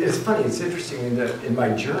 Yeah, it's funny. It's interesting in that in my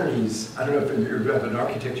journeys, I don't know if you have an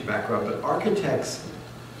architecture background, but architects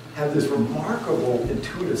have this remarkable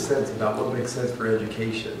intuitive sense about what makes sense for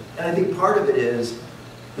education. And I think part of it is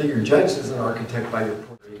that you're judged as an architect by your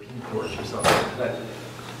AP course or something like that.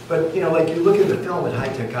 But like you look at the film at High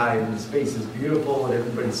Tech High, and the space is beautiful, and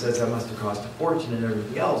everybody says that must have cost a fortune and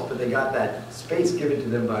everything else, but they got that space given to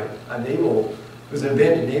them by a naval, it was an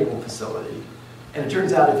abandoned naval facility. And it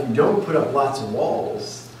turns out if you don't put up lots of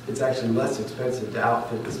walls, it's actually less expensive to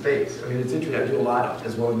outfit the space. I mean, it's interesting, I do a lot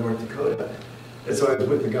as well in North Dakota. And so I was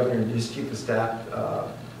with the governor and his chief of staff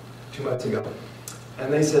 2 months ago.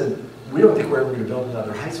 And they said, we don't think we're ever going to build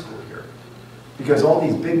another high school here, because all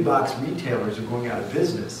these big box retailers are going out of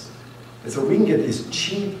business. And so we can get this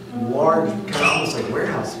cheap, large, kind of almost like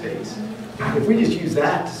warehouse space. If we just use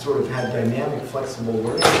that to sort of have dynamic, flexible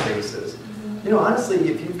learning spaces, honestly,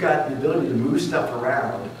 if you've got the ability to move stuff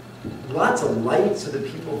around, lots of light so that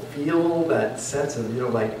people feel that sense of,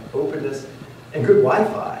 like openness, and good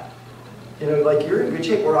Wi-Fi, like you're in good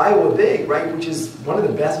shape. Or Iowa Big, right, which is one of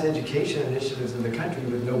the best education initiatives in the country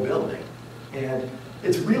with no building. And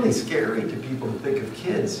it's really scary to people to think of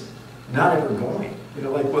kids not ever going. I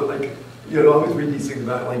always read these things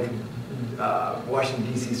about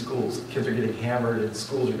Washington, D.C. schools. Kids are getting hammered, and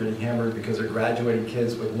schools are getting hammered because they're graduating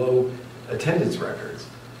kids with low attendance records.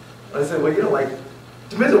 And I said, well, you know, like,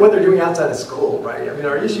 depends on what they're doing outside of school, right? I mean,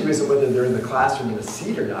 our issue isn't whether they're in the classroom in a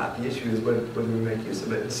seat or not. The issue is whether we make use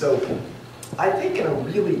of it. And so I think in a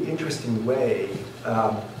really interesting way,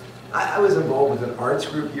 I was involved with an arts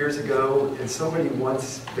group years ago, and somebody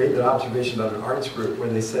once made an observation about an arts group where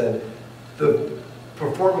they said, the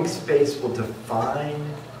performing space will define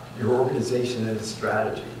your organization and its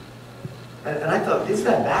strategy. And I thought, isn't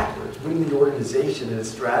that backwards? Wouldn't the organization and its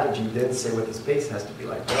strategy then say what the space has to be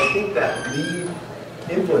like? But I think that lead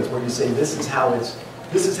influence where you say this is how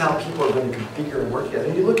people are going to configure and work together.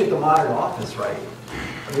 And you look at the modern office, right?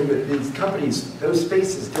 I mean, these companies, those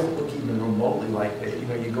spaces don't look even remotely like they, you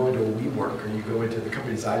know, you go into a WeWork or you go into the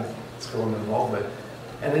companies I've still involved with,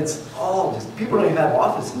 and it's all just, people don't even have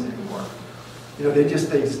offices anymore. You know,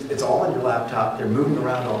 it's all on your laptop, they're moving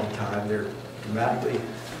around all the time, they're dramatically,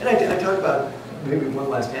 and I talk about, maybe one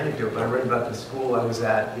last anecdote, but I read about the school I was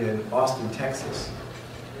at in Austin, Texas,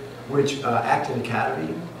 which, Acton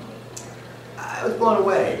Academy, I was blown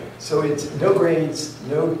away. So it's no grades,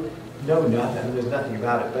 no nothing, there's nothing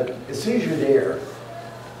about it. But as soon as you're there,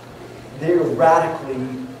 they're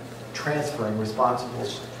radically transferring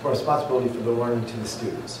responsibility for the learning to the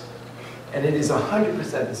students. And it is 100%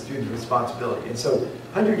 the student's responsibility. And so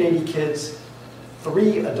 180 kids,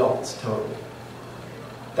 3 adults total.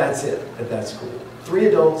 That's it at that school. 3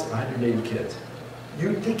 adults, 180 kids.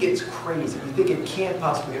 You think it's crazy. You think it can't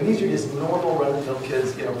possibly, and these are just normal run-of-the-mill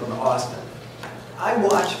kids, you know, from Austin. I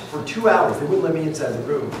watched for 2 hours, they wouldn't let me inside the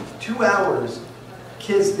room. 2 hours,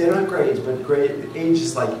 kids, they don't have grades, but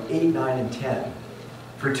ages like 8, 9, and 10.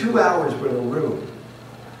 For 2 hours we're in a room,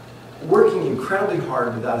 working incredibly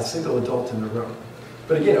hard without a single adult in the room.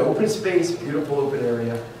 But again, open space, beautiful open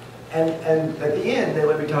area. And at the end, they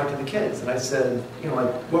let me talk to the kids. And I said, you know,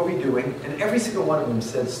 like, what are we doing? And every single one of them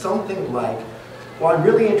said something like, well, I'm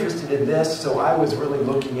really interested in this, so I was really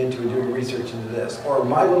looking into and doing research into this. Or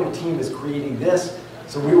my little team is creating this,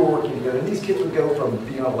 so we were working together. And these kids would go from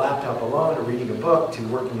being on a laptop alone or reading a book to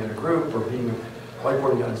working in a group or being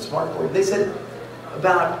whiteboarding on a smartboard. They said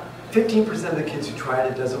about 15% of the kids who tried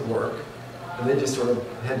it doesn't work, and they just sort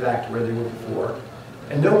of head back to where they were before.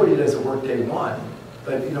 And nobody does it work day one.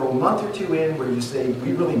 But, you know, a month or 2 in where you say,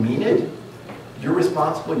 we really mean it, you're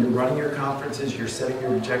responsible, you're running your conferences, you're setting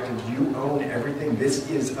your objectives, you own everything, this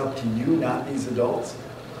is up to you, not these adults.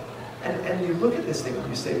 And you look at this thing and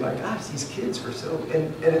you say, my gosh, these kids are so,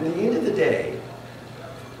 and at the end of the day,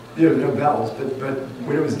 there were no bells, but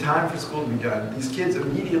when it was time for school to be done, these kids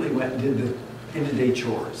immediately went and did the end-of-day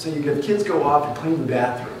chores. So you get kids go off and clean the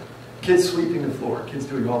bathroom, kids sweeping the floor, kids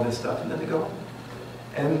doing all this stuff, and then they go home.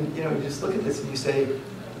 And you know, you just look at this and you say,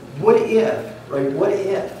 what if, right, what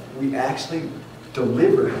if we actually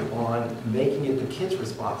delivered on making it the kids'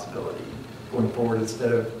 responsibility going forward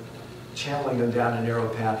instead of channeling them down a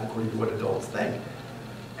narrow path according to what adults think?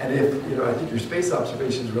 And if, you know, I think your space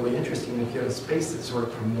observation is really interesting if you had a space that sort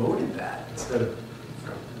of promoted that instead of, you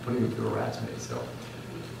know, putting them through a rat's maze. So,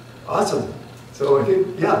 awesome. So I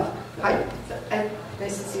think, yeah, hi.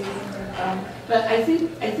 Nice to see you. But I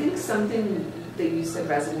think something that you said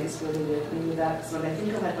resonates really with me with that, because when I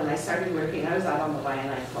think of like when I started working, I was out on the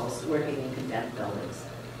YNI coast working in condemned buildings.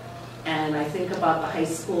 And I think about the high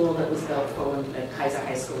school that was built for when, like Kaiser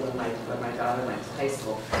High School when my daughter went to high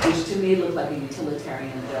school, which to me looked like a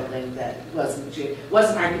utilitarian building that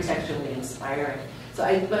wasn't architecturally inspiring.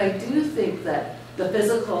 So but I do think that the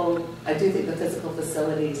physical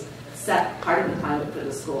facilities set part of the climate for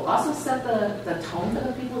the school, also set the tone for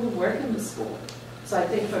the people who work in the school. So I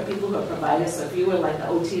think for people who are providers, so if you were like an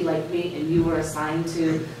OT like me and you were assigned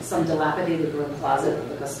to some dilapidated room closet that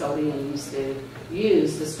the custodian used to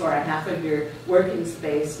use to store, and half of your working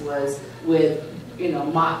space was with, you know,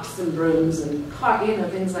 mops and brooms and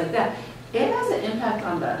things like that, it has an impact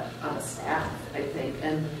on the staff, I think.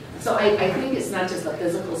 And so I think it's not just the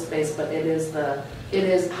physical space, but it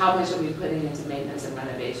is how much are we putting into maintenance and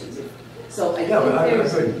renovations. So I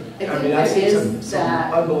think I've seen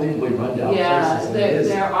some unbelievably rundown places.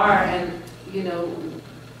 There are, and you know,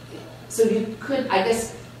 so you could, I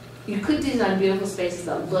guess, you could design beautiful spaces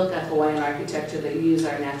that look at Hawaiian architecture, that use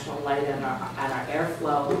our natural light and our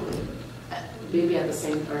airflow, maybe at the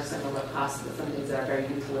same or similar cost, but some things that are very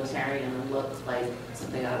utilitarian and look like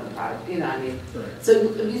something out of the product. You know what I mean? Right. So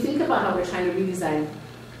if you think about how we're trying to redesign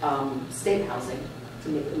state housing to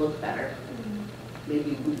make it look better,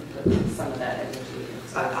 maybe we put some of that energy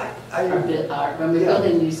when we're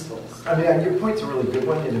building new schools. I mean, your point's a really good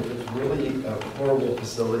one, and if it's really a horrible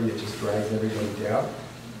facility, it just drags everybody down.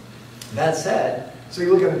 That said, So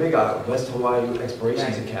you look at the big West Hawaii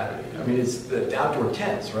Explorations Academy. I mean, it's the outdoor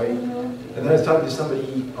tents, right? And then I was talking to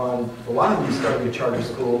somebody on Oahu who's starting a charter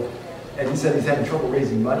school, and he said he's having trouble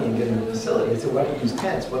raising money and getting a facility. I said, why don't you use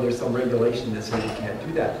tents? Well, there's some regulation that says you can't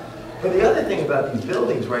do that. But the other thing about these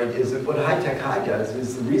buildings, right, is that what High Tech High does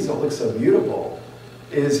is the reason it looks so beautiful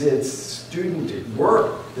is it's student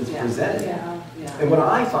work that's presented. And what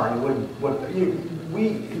I find, we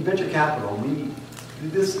in venture capital,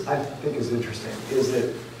 this I think is interesting, is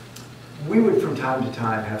that we would from time to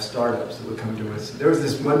time have startups that would come to us. There was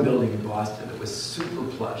this one building in Boston that was super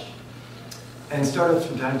plush. And startups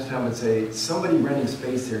from time to time would say, somebody renting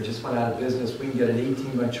space here just went out of business, we can get an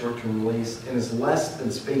 18-month short-term lease, and it's less than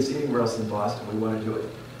space anywhere else in Boston, we want to do it.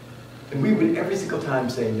 And we would every single time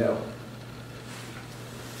say no.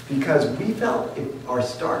 Because we felt if our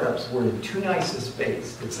startups were in too nice a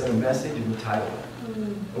space, it sent a message of entitlement.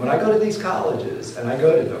 When I go to these colleges, and I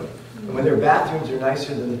go to them, and when their bathrooms are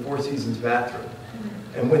nicer than the Four Seasons bathroom,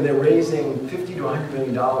 and when they're raising $50 to $100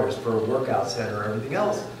 million for a workout center or everything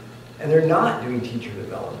else, and they're not doing teacher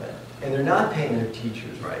development, and they're not paying their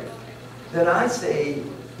teachers right, then I say,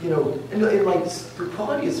 you know, and like, for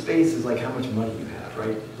quality of space is like how much money you have,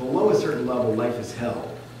 right? Below a certain level, life is hell.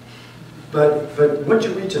 But once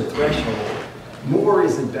you reach a threshold, more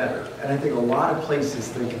isn't better. And I think a lot of places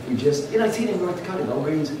think if we just, you know, I see it in North Dakota, they'll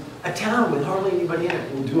raise a town with hardly anybody in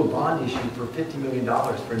it will do a bond issue for $50 million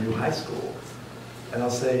for a new high school. And I'll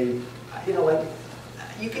say, you know, like,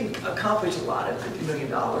 you can accomplish a lot at $50 million,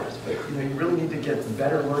 but you know, you really need to get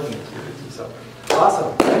better learning experiences. So,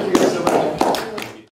 awesome. Thank you so much.